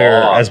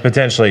earlier as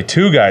potentially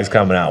 2 guys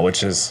coming out,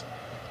 which is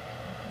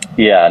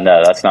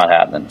no, that's not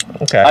happening.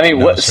 Okay, I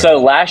mean, so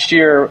last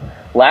year,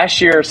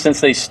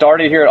 since they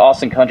started here at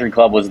Austin Country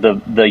Club, was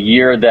the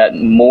year that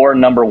more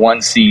number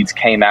 1 seeds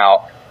came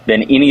out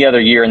than any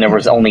other year, and there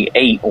was only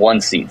 8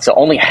 1 seeds, so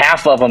only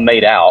half of them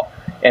made out.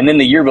 And then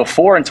the year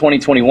before, in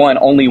 2021,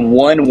 only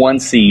 1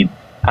 seed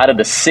out of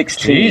the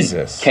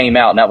 16 came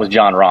out, and that was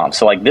John Rahm.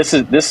 So, like,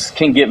 this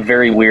can get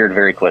very weird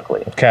very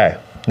quickly. Okay.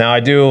 Now, I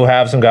do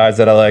have some guys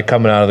that I like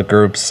coming out of the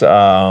groups, but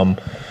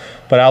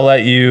I'll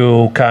let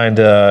you kind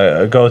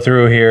of go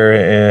through here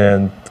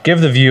and give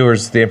the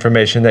viewers the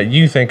information that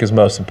you think is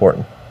most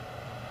important.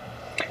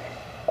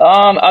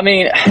 I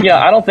mean,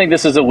 I don't think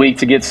this is a week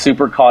to get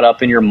super caught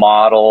up in your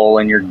model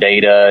and your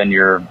data and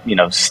your,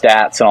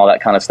 stats and all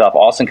that kind of stuff.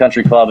 Austin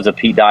Country Club is a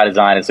Pete Dye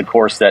design. It's a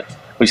course that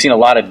we've seen a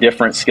lot of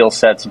different skill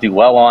sets do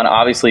well on.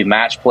 Obviously,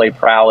 match play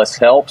prowess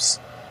helps.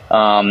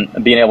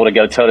 Being able to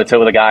go toe-to-toe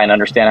with a guy and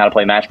understand how to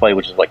play match play,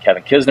 which is what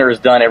Kevin Kisner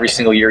has done every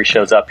single year he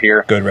shows up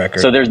here. Good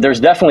record. So there's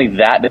definitely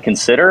that to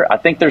consider. I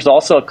think there's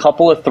also a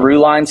couple of through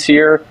lines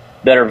here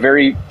that are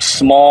very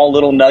small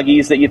little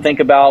nuggies that you think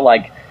about,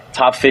 like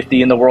top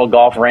 50 in the world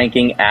golf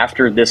ranking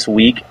after this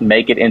week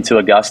make it into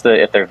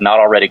Augusta if they're not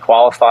already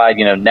qualified.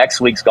 Next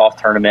week's golf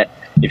tournament,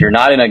 if you're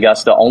not in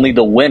Augusta, only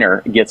the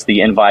winner gets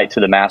the invite to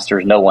the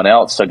Masters, no one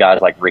else. So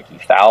guys like Ricky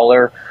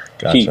Fowler,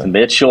 Keith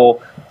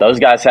Mitchell, those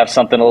guys have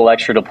something a little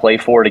extra to play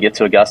for to get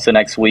to Augusta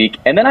next week.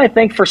 And then I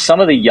think for some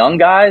of the young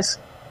guys,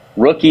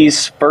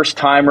 rookies,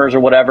 first-timers or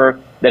whatever,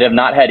 that have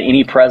not had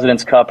any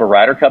President's Cup or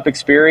Ryder Cup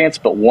experience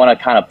but want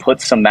to kind of put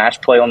some match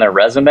play on their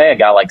resume, a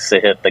guy like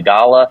Sahith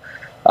Theegala,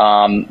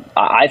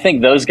 I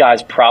think those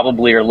guys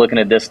probably are looking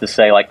at this to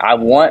say, like, I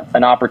want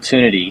an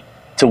opportunity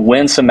to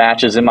win some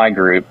matches in my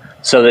group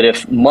so that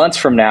if months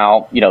from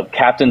now,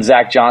 Captain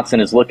Zach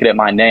Johnson is looking at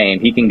my name,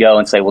 he can go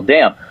and say, well,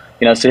 damn,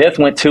 Sahith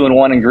went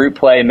 2-1 in group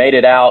play, made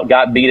it out,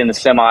 got beat in the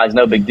semis,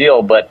 no big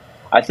deal. But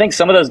I think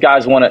some of those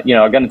guys want to,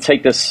 are going to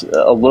take this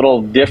a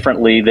little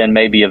differently than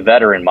maybe a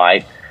veteran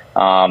might.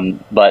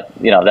 But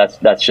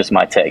that's just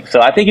my take. So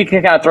I think you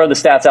can kind of throw the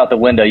stats out the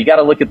window. You got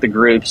to look at the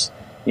groups.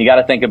 You got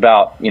to think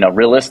about,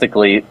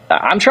 realistically,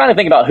 I'm trying to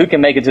think about who can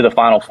make it to the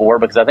Final Four,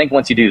 because I think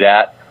once you do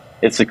that,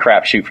 it's a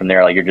crapshoot from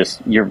there. Like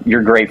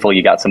you're grateful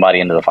you got somebody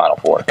into the Final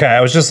Four. Okay, I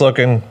was just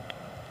looking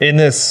in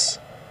this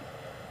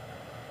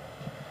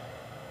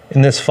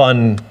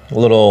fun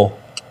little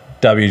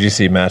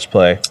WGC match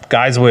play.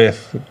 Guys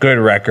with good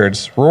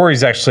records.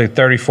 Rory's actually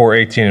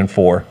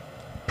 34-18-4,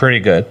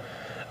 pretty good.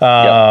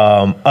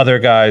 Other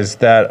guys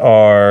that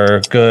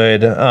are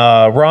good.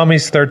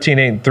 Rami's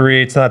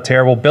 13-8-3. It's not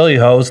terrible. Billy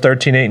Ho's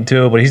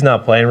 13-8-2, but he's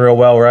not playing real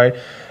well, right?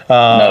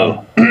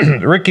 No.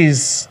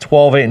 Ricky's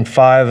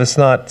 12-8-5. It's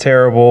not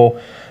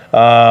terrible.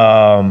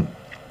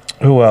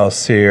 Who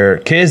else here?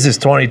 Kiz is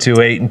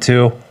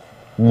 22-8-2.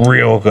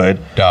 Real good.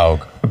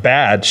 Dog.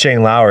 Bad.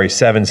 Shane Lowry,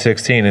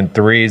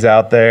 7-16-3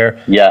 out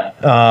there.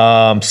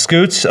 Yeah.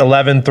 Scoots,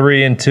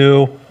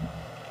 11-3-2.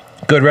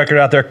 Good record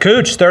out there.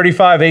 Cooch,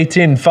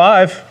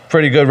 35-18-5.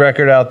 Pretty good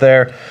record out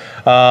there.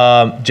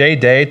 Jay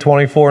Day,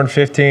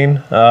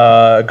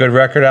 24-15. Good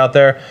record out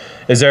there.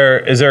 Is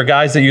there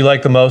guys that you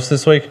like the most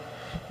this week?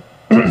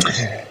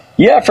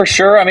 Yeah, for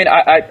sure. I mean,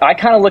 I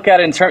kind of look at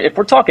it in terms, if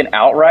we're talking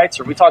outrights,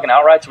 are we talking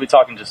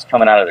just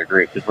coming out of their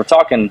group? Because we're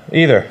talking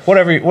either.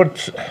 Whatever you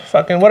want.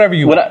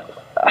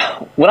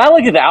 When I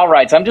look at the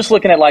outrights, I'm just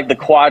looking at like the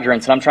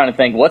quadrants, and I'm trying to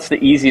think what's the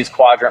easiest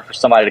quadrant for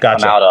somebody to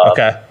come out of.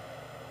 Okay.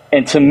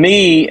 And to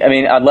me, I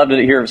mean, I'd love to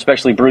hear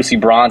especially Brucey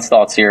Braun's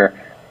thoughts here.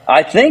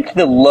 I think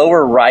the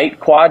lower right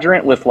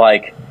quadrant with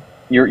like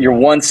your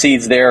one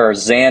seeds there are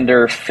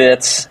Xander,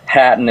 Fitz,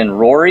 Hatton, and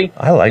Rory.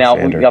 I like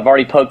Xander. I've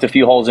already poked a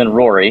few holes in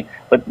Rory,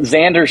 but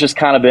Xander's just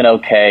kind of been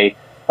okay.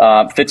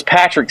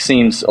 Fitzpatrick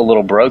seems a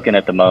little broken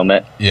at the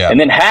moment. Yeah. And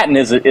then Hatton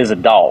is a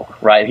dog,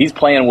 right? He's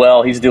playing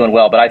well. He's doing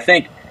well. But I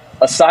think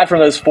aside from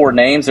those four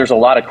names, there's a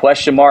lot of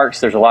question marks.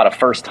 There's a lot of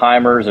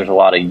first-timers. There's a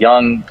lot of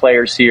young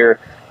players here.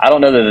 I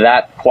don't know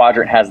that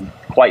quadrant has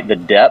quite the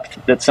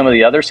depth that some of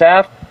the others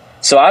have.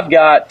 So I've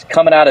got,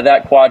 coming out of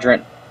that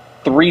quadrant,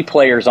 3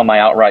 players on my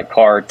outright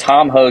card: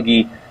 Tom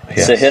Hoagie,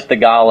 Sahith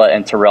Theegala,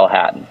 and Tyrrell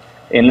Hatton.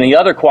 In the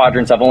other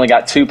quadrants, I've only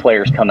got 2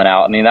 players coming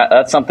out. I mean,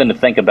 that's something to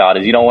think about,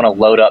 is you don't want to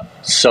load up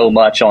so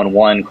much on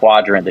one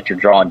quadrant that you're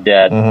drawing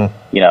dead,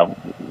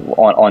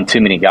 on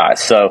too many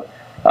guys. So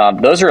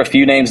those are a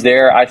few names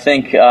there. I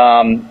think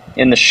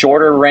in the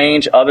shorter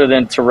range, other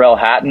than Tyrrell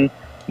Hatton,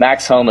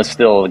 Max Homa is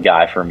still the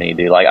guy for me,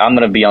 dude. Like, I'm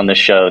going to be on this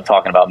show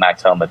talking about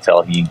Max Homa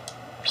until he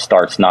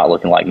starts not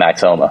looking like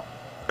Max Homa.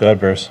 Go ahead,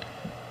 Bruce.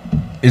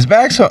 Is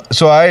Max?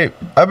 So I've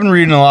been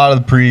reading a lot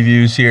of the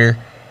previews here.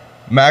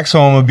 Max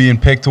Homa being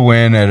picked to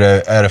win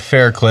at a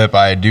fair clip.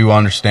 I do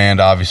understand.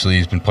 Obviously,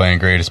 he's been playing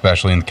great,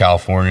 especially in the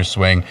California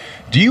swing.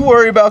 Do you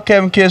worry about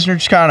Kevin Kisner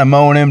just kind of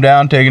mowing him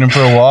down, taking him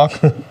for a walk?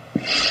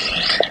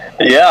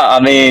 Yeah,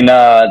 I mean,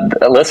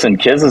 listen,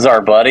 Kiz is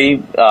our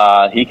buddy.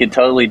 He could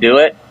totally do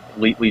it.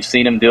 We've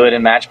seen him do it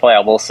in match play.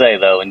 I will say,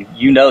 though, and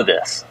you know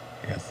this,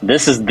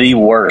 this is the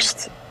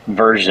worst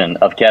version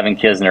of Kevin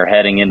Kisner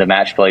heading into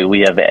match play we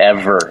have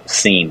ever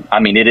seen. I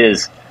mean, it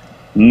is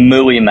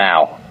mooey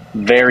mao.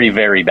 Very,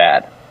 very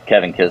bad,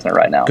 Kevin Kisner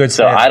right now. Good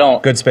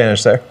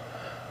Spanish there.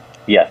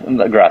 Yeah,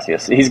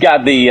 gracias. He's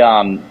got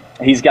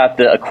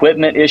the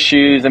equipment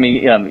issues. I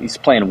mean, he's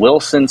playing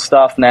Wilson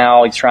stuff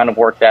now. He's trying to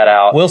work that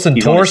out. Wilson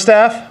tour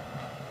staff,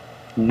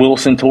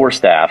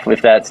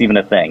 if that's even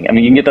a thing. I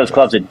mean, you can get those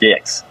clubs at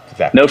Dick's.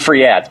 Exactly. No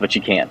free ads, but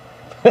you can.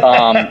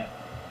 And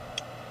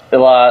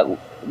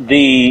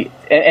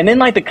then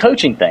like the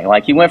coaching thing.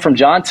 Like, he went from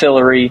John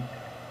Tillery,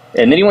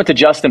 and then he went to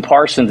Justin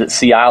Parsons at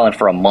Sea Island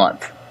for a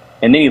month.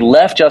 And then he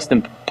left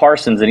Justin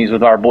Parsons, and he's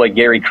with our boy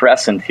Gary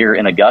Crescent here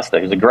in Augusta,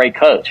 who's a great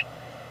coach.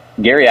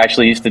 Gary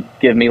actually used to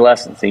give me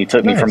lessons, and he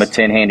took me from a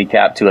 10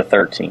 handicap to a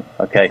 13.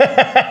 Okay,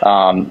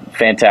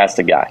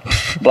 fantastic guy.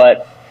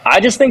 But I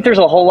just think there's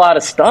a whole lot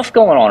of stuff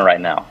going on right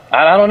now.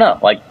 I don't know.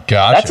 Like,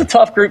 That's a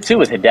tough group too,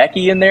 with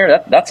Hideki in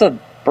there. That's a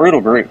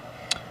brutal group.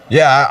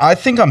 Yeah, I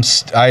think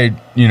I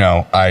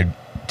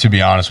to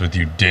be honest with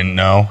you, didn't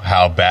know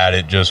how bad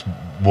it just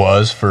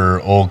was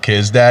for old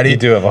Kiz Daddy. You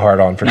do have a hard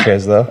on for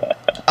Kiz, though.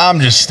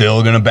 I'm just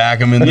still gonna back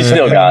him in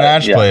the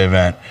match play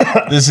event.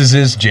 This is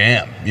his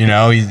jam.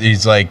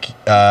 He's like,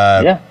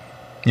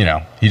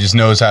 he just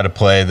knows how to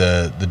play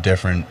the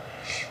different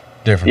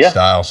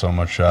style so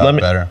much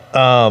better.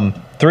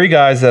 3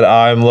 guys that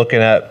I'm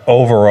looking at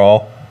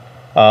overall.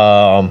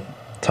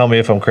 Tell me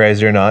if I'm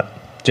crazy or not.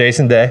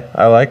 Jason Day,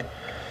 I like.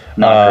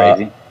 Not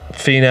crazy.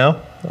 Finau,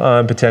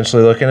 I'm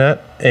potentially looking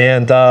at,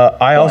 and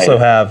I also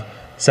have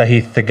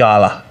Sahith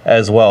Theegala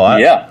as well.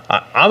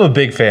 I'm a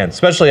big fan,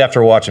 especially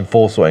after watching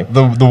Full Swing.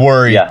 The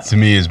worry to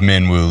me is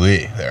Min Woo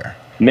Lee there.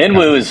 Min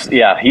Woo is,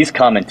 he's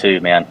coming too,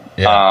 man.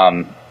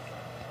 Yeah.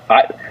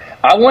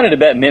 I wanted to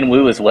bet Min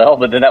Woo as well,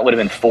 but then that would have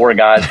been 4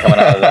 guys coming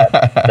out of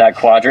that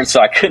quadrant,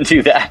 so I couldn't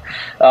do that.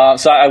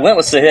 So I went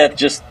with Sahith,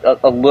 just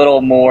a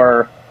little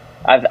more.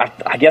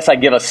 I guess I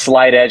give a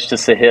slight edge to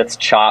Sahith's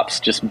chops,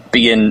 just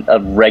being a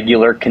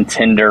regular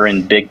contender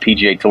in big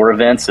PGA Tour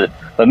events.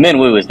 But Min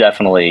Woo is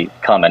definitely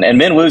coming. And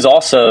Min Woo's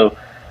also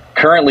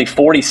currently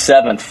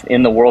 47th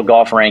in the world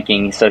golf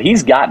ranking, so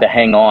he's got to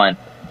hang on.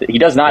 He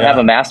does not have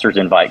a Masters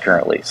invite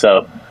currently.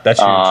 So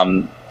that's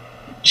huge.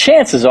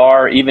 Chances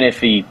are, even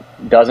if he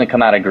doesn't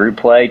come out of group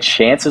play,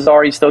 chances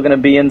are he's still going to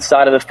be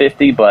inside of the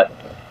 50, but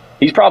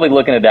he's probably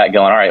looking at that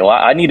going, all right, well,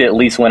 I need to at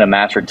least win a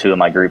match or 2 in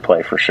my group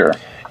play for sure.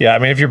 Yeah, I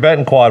mean, if you're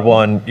betting quad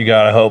 1, you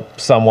got to hope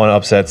someone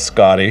upsets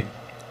Scotty.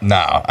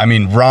 No, I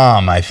mean,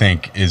 Rahm, I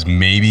think, is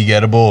maybe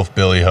gettable if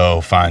Billy Ho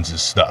finds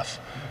his stuff.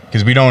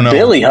 Because we don't know.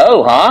 Billy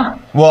Ho, huh?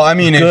 Well, I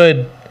mean,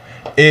 good.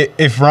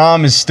 if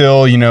Rom is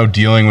still,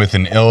 dealing with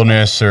an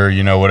illness or,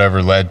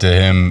 whatever led to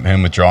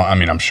him withdrawing, I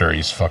mean, I'm sure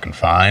he's fucking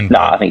fine. No,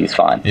 I think he's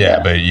fine.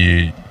 Yeah, but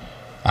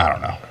I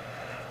don't know.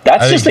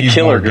 That's just a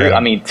killer group. I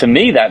mean, to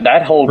me,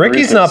 that whole group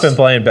Ricky's not been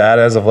playing bad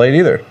as of late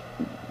either.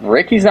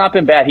 Ricky's not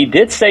been bad. He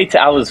did say,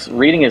 I was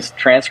reading his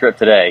transcript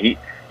today,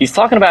 he's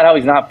talking about how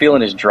he's not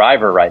feeling his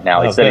driver right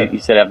now. He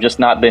said, I've just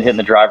not been hitting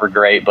the driver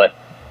great, but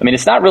I mean,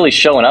 it's not really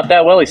showing up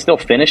that well. He's still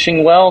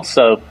finishing well,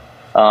 so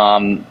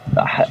I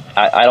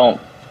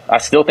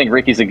still think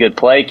Ricky's a good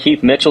play.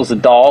 Keith Mitchell's a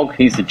dog.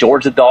 He's a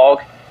Georgia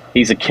dog.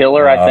 He's a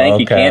killer. I think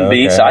he can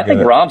be. So I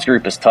think Rom's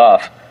group is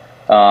tough.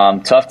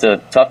 Tough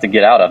to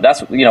get out of.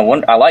 That's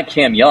I like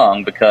Cam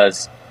Young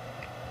because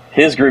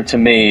his group to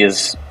me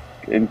is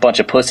a bunch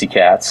of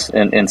pussycats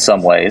in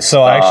some ways.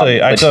 So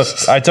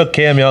I took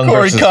Cam Young.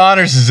 Corey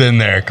Connors is in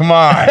there. Come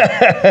on.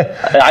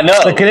 I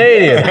know the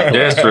Canadian.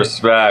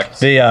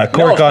 Disrespect.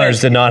 Corey Connors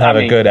did not have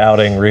a good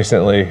outing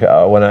recently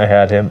when I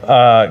had him.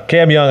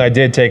 Cam Young, I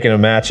did take in a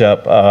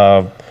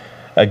matchup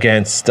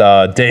against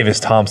Davis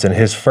Thompson,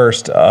 his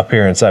first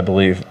appearance, I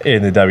believe,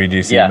 in the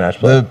WBC match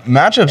play. The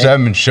matchups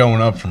haven't been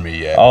showing up for me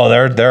yet. Oh,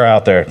 they're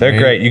out there. They're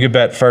great. You could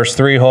bet first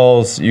 3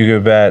 holes. You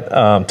could bet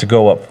to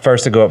go up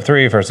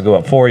 3, first to go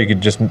up 4. You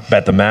could just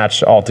bet the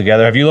match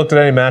altogether. Have you looked at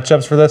any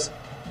matchups for this?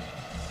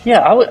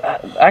 Yeah, I would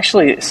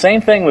actually. Same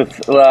thing with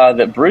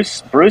that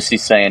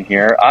Brucey's saying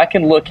here. I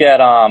can look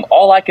at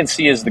all I can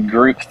see is the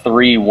Group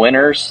 3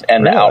 winners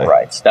and the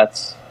outrights.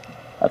 That's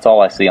all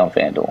I see on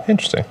FanDuel.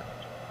 Interesting.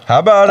 How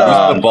about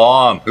Who's the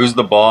bomb? Who's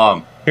the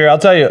bomb? Here, I'll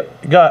tell you.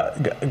 Go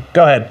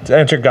ahead.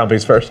 Answer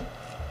Gumpies first.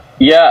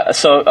 Yeah,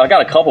 so I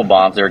got a couple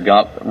bombs there,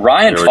 Gump.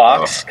 Ryan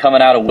Fox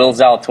coming out of Will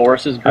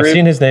Zalatoris' group. I've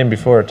seen his name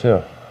before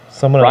too.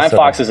 Ryan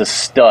Fox is a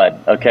stud.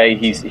 Okay,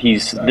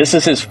 he's this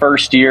is his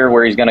first year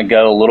where he's going to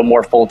go a little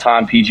more full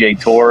time PGA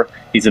Tour.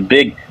 He's a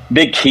big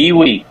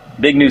Kiwi,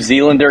 big New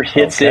Zealander,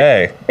 hits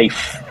it a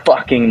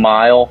fucking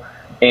mile,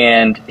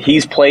 and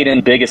he's played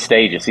in biggest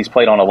stages. He's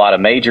played on a lot of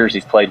majors.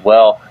 He's played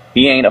well.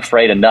 He ain't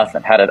afraid of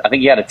nothing. I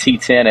think he had a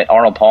T10 at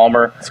Arnold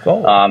Palmer.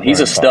 He's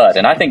a stud,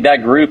 and I think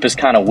that group is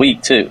kind of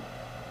weak too.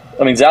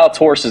 I mean,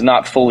 Zalatoris is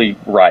not fully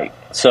right,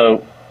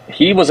 so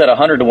he was at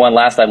 100-1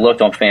 last I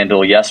looked on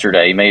FanDuel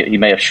yesterday. He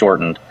may have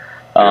shortened,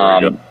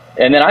 and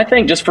then I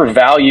think just for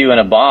value and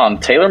a bomb,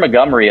 Taylor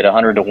Montgomery at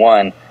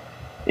 100-1.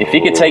 If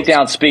he could take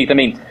down Spieth, I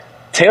mean,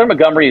 Taylor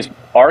Montgomery is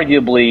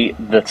arguably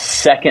the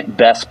second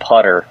best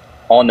putter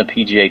on the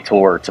PGA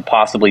Tour to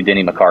possibly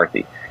Denny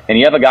McCarthy, and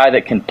you have a guy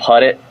that can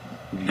putt it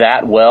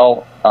that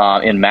well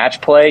in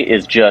match play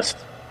is just,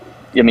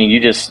 I mean,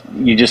 you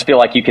just feel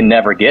like you can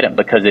never get him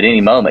because at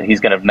any moment he's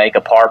going to make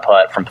a par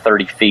putt from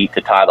 30 feet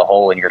to tie the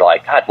hole, and you're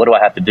like, God, what do I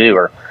have to do?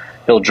 Or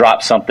he'll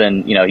drop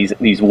something,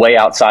 he's way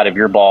outside of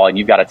your ball, and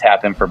you've got to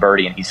tap him for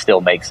birdie, and he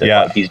still makes it.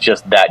 Yeah. Like, he's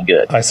just that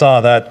good. I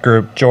saw that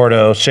group: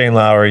 Jordo, Shane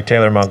Lowry,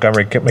 Taylor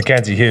Montgomery,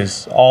 Mackenzie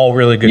Hughes, all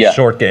really good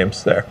short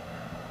games there.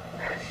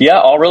 Yeah,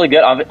 all really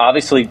good.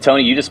 Obviously,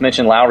 Tony, you just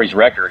mentioned Lowry's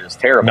record is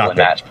terrible in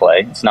match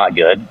play. It's not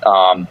good.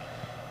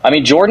 I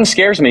mean, Jordan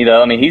scares me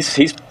though. I mean,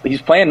 he's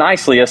playing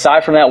nicely.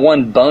 Aside from that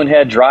one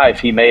bonehead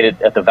drive he made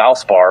it at the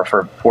Valspar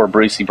for poor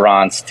Brucey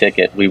Braun's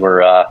ticket, we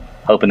were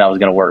hoping that was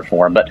going to work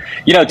for him. But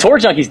Tour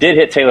Junkies did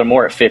hit Taylor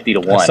Moore at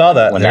 50-1. I saw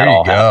that. When there that you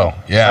all go.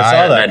 happened. Yeah, I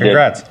saw that.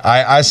 Congrats.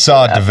 I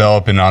saw it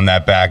developing on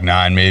that back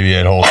 9, maybe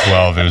at hole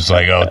 12. It was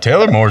like, oh,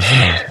 Taylor Moore's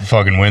going to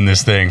fucking win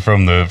this thing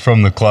from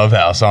the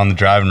clubhouse on the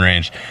driving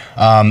range.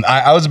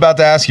 I was about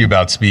to ask you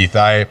about Spieth.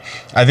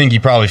 I think he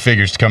probably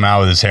figures to come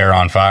out with his hair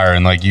on fire,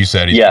 and like you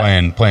said, he's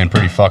playing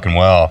pretty fucking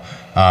well.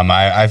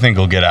 I think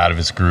he'll get out of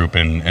his group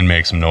and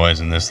make some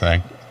noise in this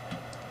thing.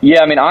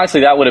 Yeah, I mean,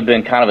 honestly, that would have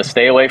been kind of a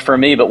stay away for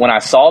me. But when I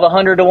saw the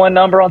 100-1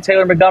 number on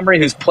Taylor Montgomery,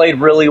 who's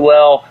played really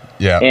well,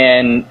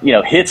 and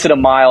hits it a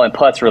mile and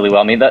putts really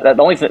well. I mean,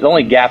 the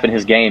only gap in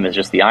his game is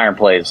just the iron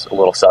play is a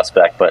little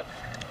suspect. But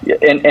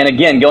and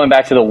again, going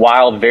back to the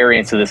wild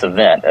variance of this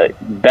event,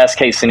 best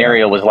case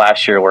scenario was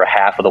last year where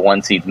half of the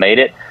 1 seeds made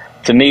it.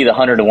 To me, the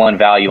 100-1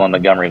 value on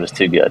Montgomery was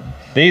too good.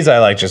 These I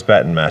like just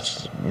betting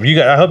matches.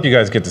 I hope you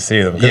guys get to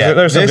see them because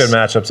there's some good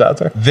matchups out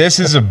there. This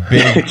is a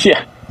big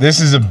This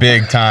is a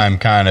big time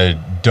kind of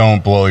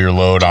don't blow your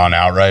load on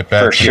outright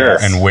bets for sure.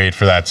 and wait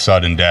for that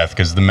sudden death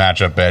because the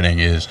matchup betting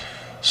is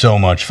so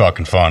much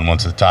fucking fun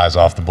once the tie's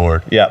off the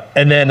board. Yeah.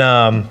 And then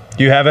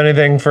do you have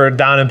anything for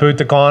DAHN and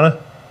Punta Cana?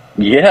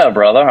 Yeah,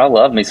 brother. I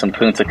love me some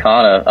Punta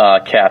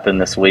Cana capping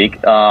this week.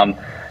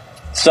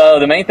 So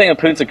the main thing with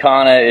Punta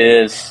Cana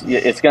is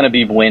it's going to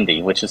be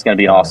windy, which is going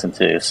to be awesome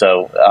too.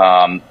 So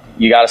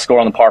you got to score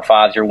on the par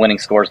 5s. Your winning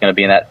score is going to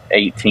be in that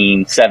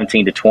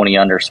 17 to 20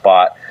 under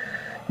spot.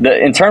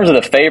 In terms of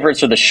the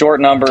favorites or the short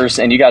numbers,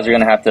 and you guys are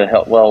going to have to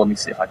help. Well, let me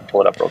see if I can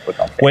pull it up real quick.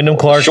 Wyndham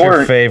Clark's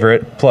your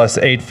favorite, plus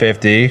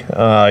 850. You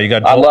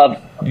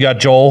got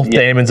Joel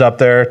Damon's up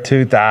there,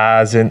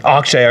 2,000.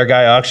 Akshay, our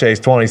guy Akshay,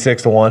 is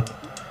 26-1.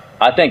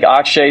 I think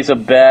Akshay's a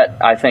bet.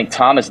 I think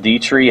Thomas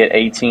Dietrich at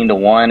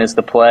 18-1 is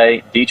the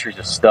play. Dietrich's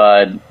a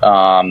stud.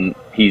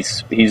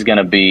 He's going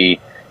to be.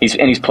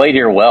 He's played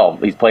here well.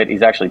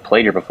 He's actually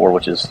played here before,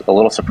 which is a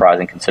little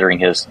surprising considering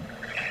his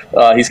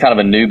He's kind of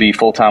a newbie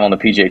full-time on the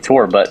PGA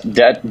Tour. But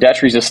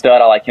Detry's a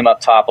stud. I like him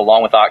up top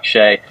along with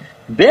Akshay.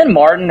 Ben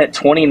Martin at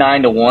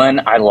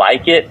 29-1. I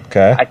like it.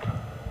 Okay.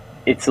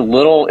 It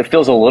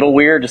feels a little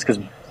weird just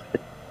because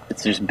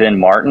it's just Ben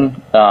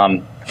Martin.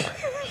 And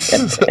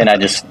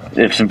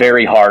it's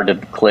very hard to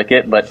click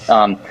it. But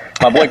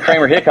my boy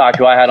Kramer Hickok,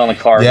 who I had on the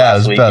card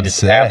last week,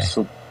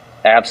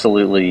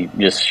 absolutely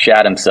just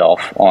shat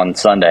himself on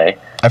Sunday.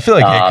 I feel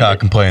like Hickok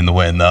can play in the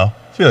wind, though.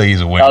 I feel like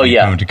he's a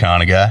Punta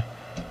Cana guy.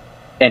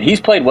 And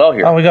he's played well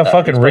here. Oh, we got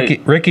fucking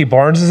Ricky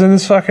Barnes is in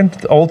this fucking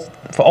old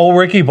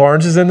Ricky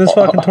Barnes is in this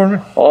fucking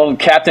tournament. Oh,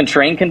 Captain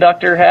Train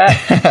Conductor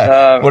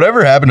hat.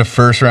 Whatever happened to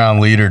first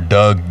round leader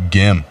Doug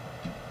Gim?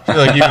 I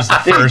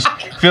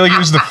feel like he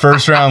was the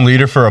first round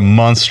leader for a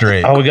month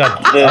straight. Oh, we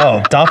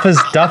got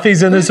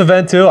Duffy's in this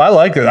event too. I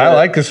like it. I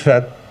like this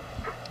event.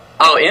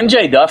 Oh,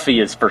 MJ Duffy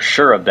is for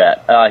sure a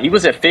bet. He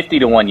was at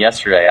 50-1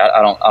 yesterday.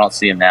 I don't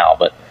see him now,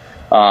 but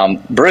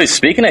Bruce,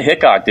 speaking of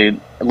Hickok, dude,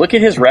 look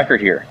at his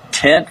record here: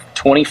 10th,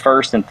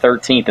 21st, and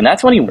 13th, and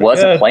that's when he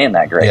wasn't playing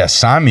that great. Yeah,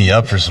 sign me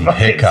up for some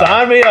Hickok.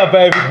 Sign me up,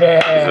 baby.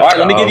 All right,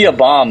 let me give you a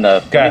bomb though.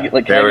 Okay.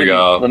 There we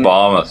go.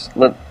 Bomb us.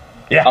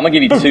 Yeah, I'm gonna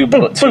give you two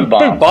bombs.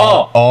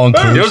 Ball. All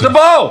inclusive. Here's the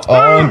ball.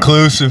 All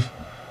inclusive.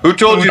 Who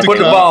told you to put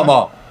the bomb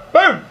on?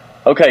 Boom.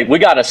 Okay, we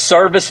got a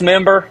service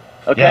member.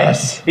 Okay,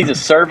 yes. He's a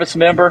service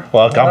member.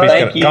 Well,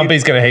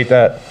 Gumpy's gonna hate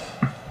that.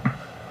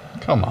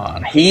 Come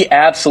on. He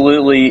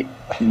absolutely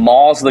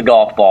mauls the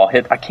golf ball.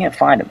 I can't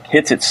find him.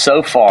 Hits it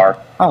so far.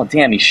 Oh,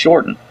 damn, he's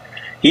shortened.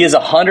 He is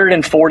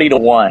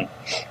 140-1.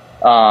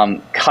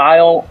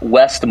 Kyle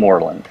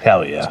Westmoreland.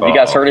 Hell yeah. Have you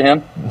guys heard of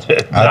him?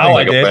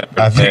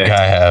 I think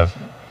I have.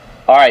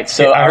 All right,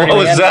 so what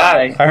was that?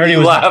 I heard he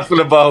was laughing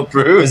about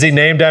Bruce. Is he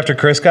named after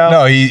Chris Kyle?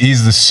 No,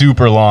 he's the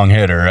super long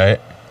hitter,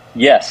 right?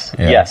 Yes,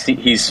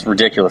 he's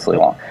ridiculously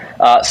long.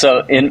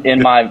 So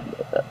in my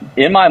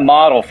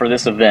model for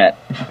this event,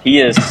 he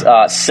is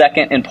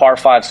second in par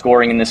 5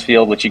 scoring in this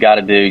field, which you got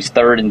to do. He's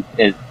third in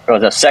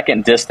the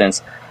second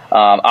distance.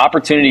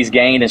 Opportunities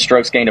gained and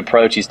strokes gained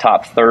approach, he's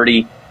top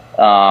 30.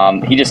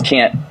 He just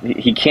can't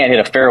hit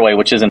a fairway,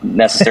 which isn't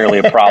necessarily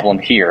a problem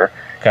here.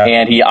 Okay.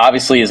 And he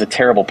obviously is a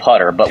terrible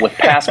putter, but with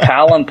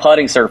Paspalum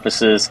putting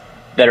surfaces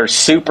that are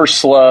super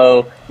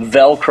slow,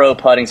 Velcro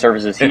putting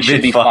surfaces, he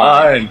should be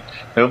fine.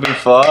 He'll be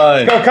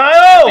fine. Go,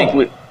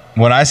 Kyle!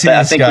 When I see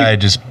this guy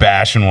just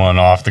bashing one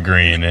off the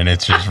green and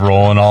it's just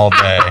rolling all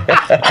day.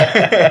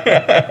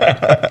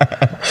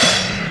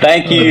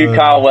 Thank you,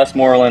 Kyle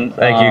Westmoreland.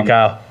 Thank you,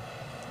 Kyle.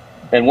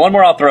 And one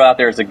more I'll throw out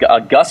there is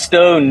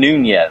Augusto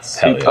Nunez,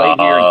 who played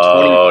here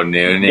in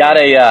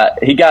Nunez.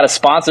 He got a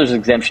sponsors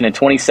exemption in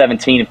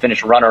 2017 and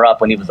finished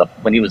runner-up when he was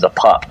a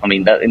pup. I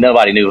mean,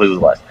 nobody knew who he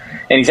was.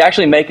 And he's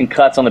actually making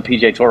cuts on the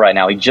PGA Tour right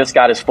now. He just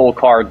got his full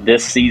card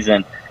this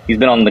season. He's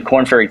been on the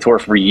Korn Ferry Tour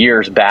for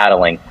years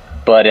battling.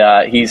 But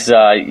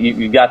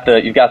you've got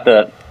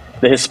the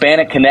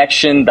Hispanic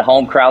connection. The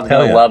home crowd's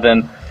gonna love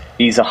him.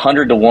 He's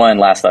 100-1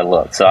 last I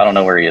looked, so I don't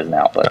know where he is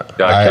now. But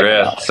got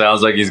grit.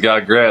 Sounds like he's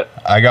got grit.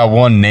 I got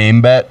one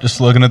name bet just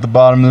looking at the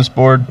bottom of this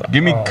board.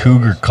 Give me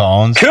Cougar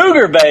Collins.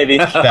 Cougar, baby.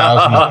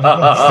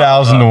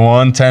 1,000 to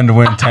 1, 10 to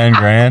win 10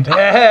 grand.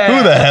 Yeah.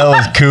 Who the hell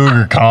is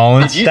Cougar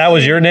Collins? That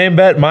was your name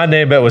bet? My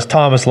name bet was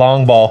Thomas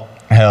Longball.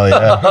 Hell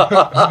yeah.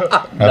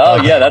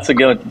 Oh, yeah, that's a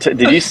good one.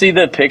 Did you see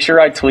the picture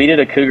I tweeted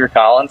of Cougar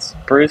Collins,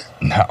 Bruce?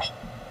 No.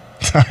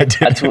 I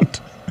didn't.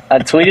 I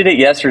tweeted it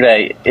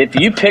yesterday. If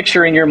you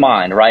picture in your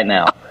mind right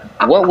now,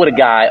 what would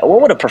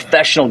a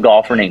professional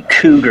golfer named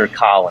Cougar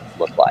Collins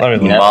look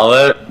like?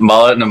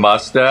 Mullet and a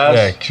mustache.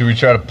 Yeah, should we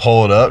try to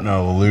pull it up?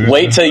 No, we'll lose.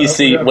 Wait till you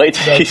see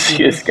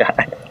this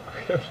guy.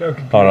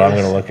 Hold on, I'm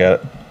gonna look at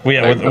it. We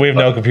have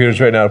no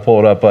computers right now to pull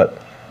it up,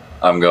 but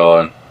I'm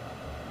going.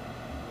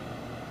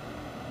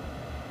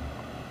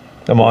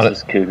 I'm on it. This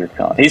is Cougar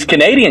Collins. He's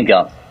Canadian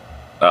gum.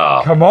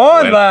 Oh, come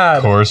on, lad.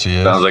 Of course he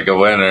is. Sounds like a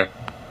winner.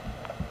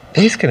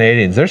 These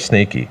Canadians, they're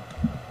sneaky.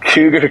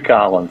 Cougar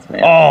Collins,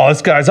 man. Oh,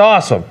 this guy's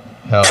awesome.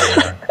 Hell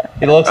yeah.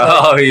 He looks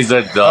like he's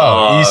a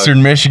dog.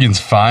 Eastern Michigan's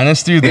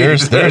finest, dude. They're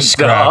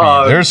scrappy.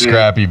 Dog, they're a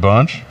scrappy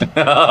bunch.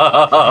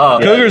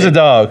 Cougar's a That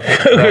dog.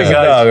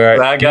 Right?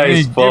 That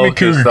guy's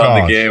focused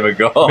on the game of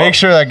golf. Make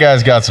sure that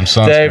guy's got some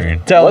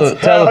sunscreen.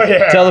 Dave,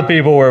 tell the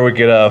people where we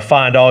could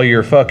find all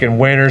your fucking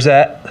winners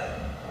at.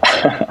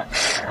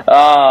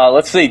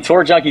 Let's see.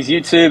 Tour Junkies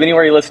YouTube,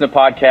 anywhere you listen to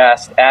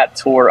podcasts, at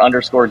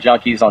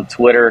Tour_Junkies on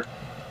Twitter,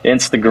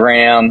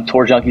 Instagram,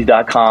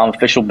 TourJunkies.com,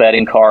 official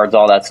betting cards,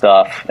 all that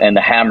stuff, and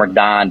the Hammer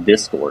Dine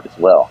Discord as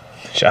well.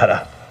 Shout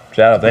out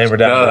the Hammer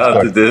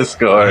Dine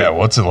Discord. Yeah,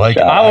 what's it like?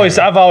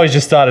 I've always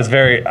just thought it's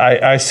very.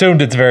 I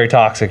assumed it's very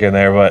toxic in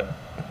there, but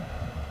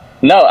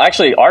no,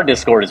 actually, our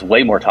Discord is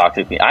way more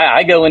toxic than me.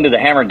 I go into the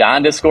Hammer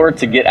Dine Discord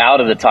to get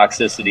out of the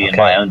toxicity in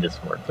my own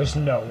Discord. There's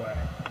no way.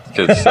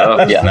 Good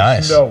stuff. Yeah.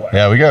 Nice. No way.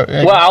 Yeah, we go.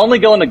 Yeah, well, I only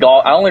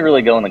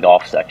really go in the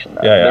golf section.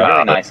 Though. Yeah. They're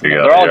very nice.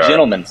 They're all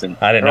gentlemen.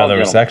 I didn't know there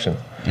were sections.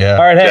 Yeah.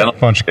 All right, hey. A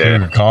bunch of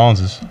Cougar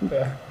Collinses.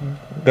 Yeah.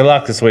 Good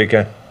luck this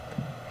weekend.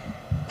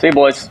 See you,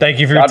 boys. Thank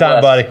you for your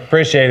time, buddy.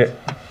 Appreciate it.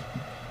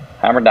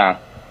 Hammer Dine.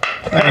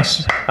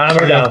 Thanks.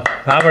 Hammer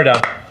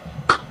down.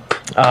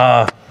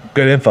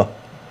 Good info.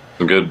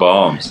 Some good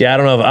bombs. Yeah, I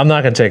don't know. I'm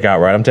not going to take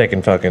outright. I'm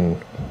taking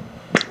fucking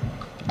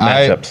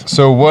matchups.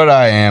 So what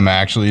I am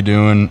actually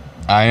doing,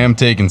 I am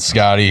taking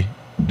Scotty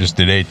just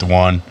at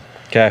 8-1.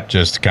 Okay.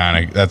 Just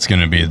kind of, that's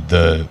going to be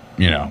the,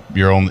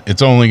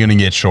 it's only going to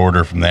get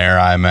shorter from there,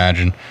 I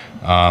imagine.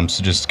 So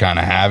just kind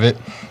of have it.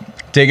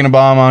 Taking a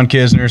bomb on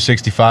Kisner,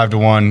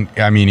 65-1.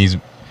 I mean,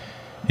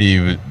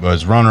 he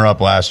was runner-up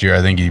last year.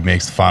 I think he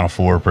makes the Final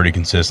Four pretty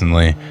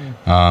consistently.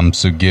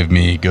 So give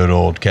me good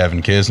old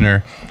Kevin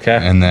Kisner. Okay.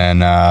 And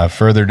then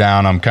further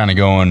down, I'm kind of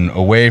going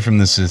away from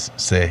this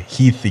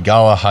Heath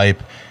Thigala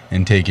hype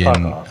and taking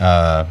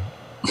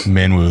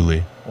Min Woo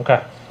Lee.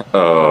 Okay.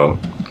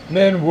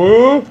 Min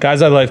Woo.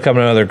 Guys I'd like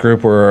coming out of their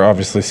group were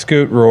obviously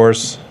Scoot,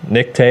 Roars,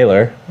 Nick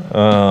Taylor.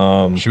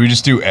 Should we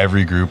just do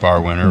every group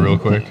our winner real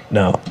quick?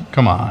 No.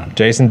 Come on.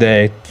 Jason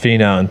Day,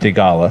 Finau, and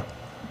Thigala.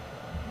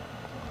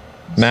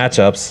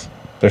 Matchups.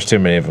 There's too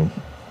many of them.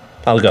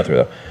 I'll go through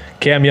though.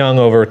 Cam Young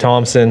over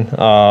Thompson.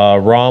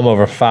 Rahm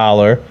over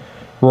Fowler.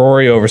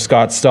 Rory over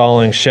Scott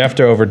Stallings.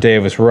 Schefter over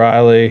Davis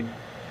Riley.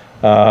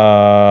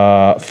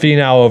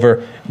 Finau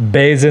over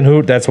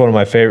Bazenhout. That's one of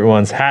my favorite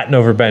ones. Hatton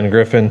over Ben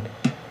Griffin.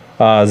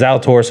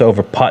 Zalatoris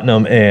over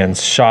Putnam. And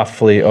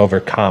Schauffele over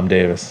Com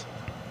Davis.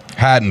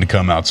 Hatton to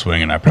come out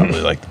swinging, I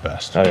probably like the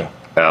best. Oh, yeah.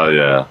 Hell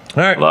yeah. All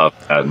right. Love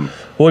Hatton.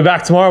 We'll be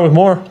back tomorrow with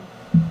more.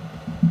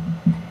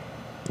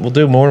 We'll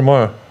do more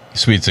tomorrow.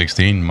 Sweet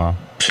 16, Mom.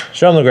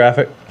 Show them the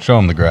graphic. Show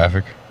them the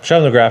graphic. Show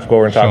them the graphic what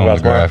we're going to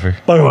talk about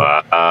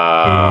tomorrow.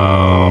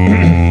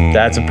 Wow.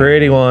 That's a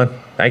pretty one.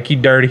 Thank you,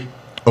 Dirty.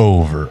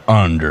 Over,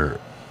 under,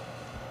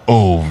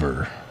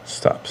 over.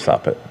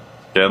 Stop it.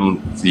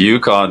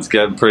 UConn's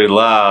getting pretty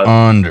loud.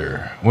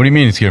 Under. What do you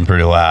mean it's getting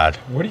pretty loud?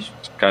 What are you?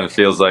 Kind of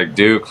feels like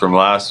Duke from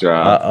last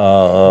round.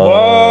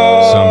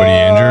 Whoa. Somebody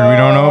injured we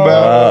don't know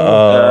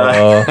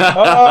about?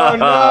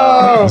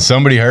 Oh, no.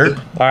 Somebody hurt?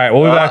 All right,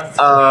 we'll be back.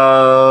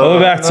 We'll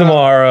be back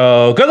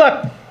tomorrow. Good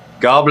luck.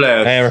 God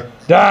bless. Hammer.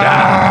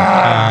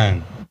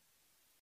 DAHN.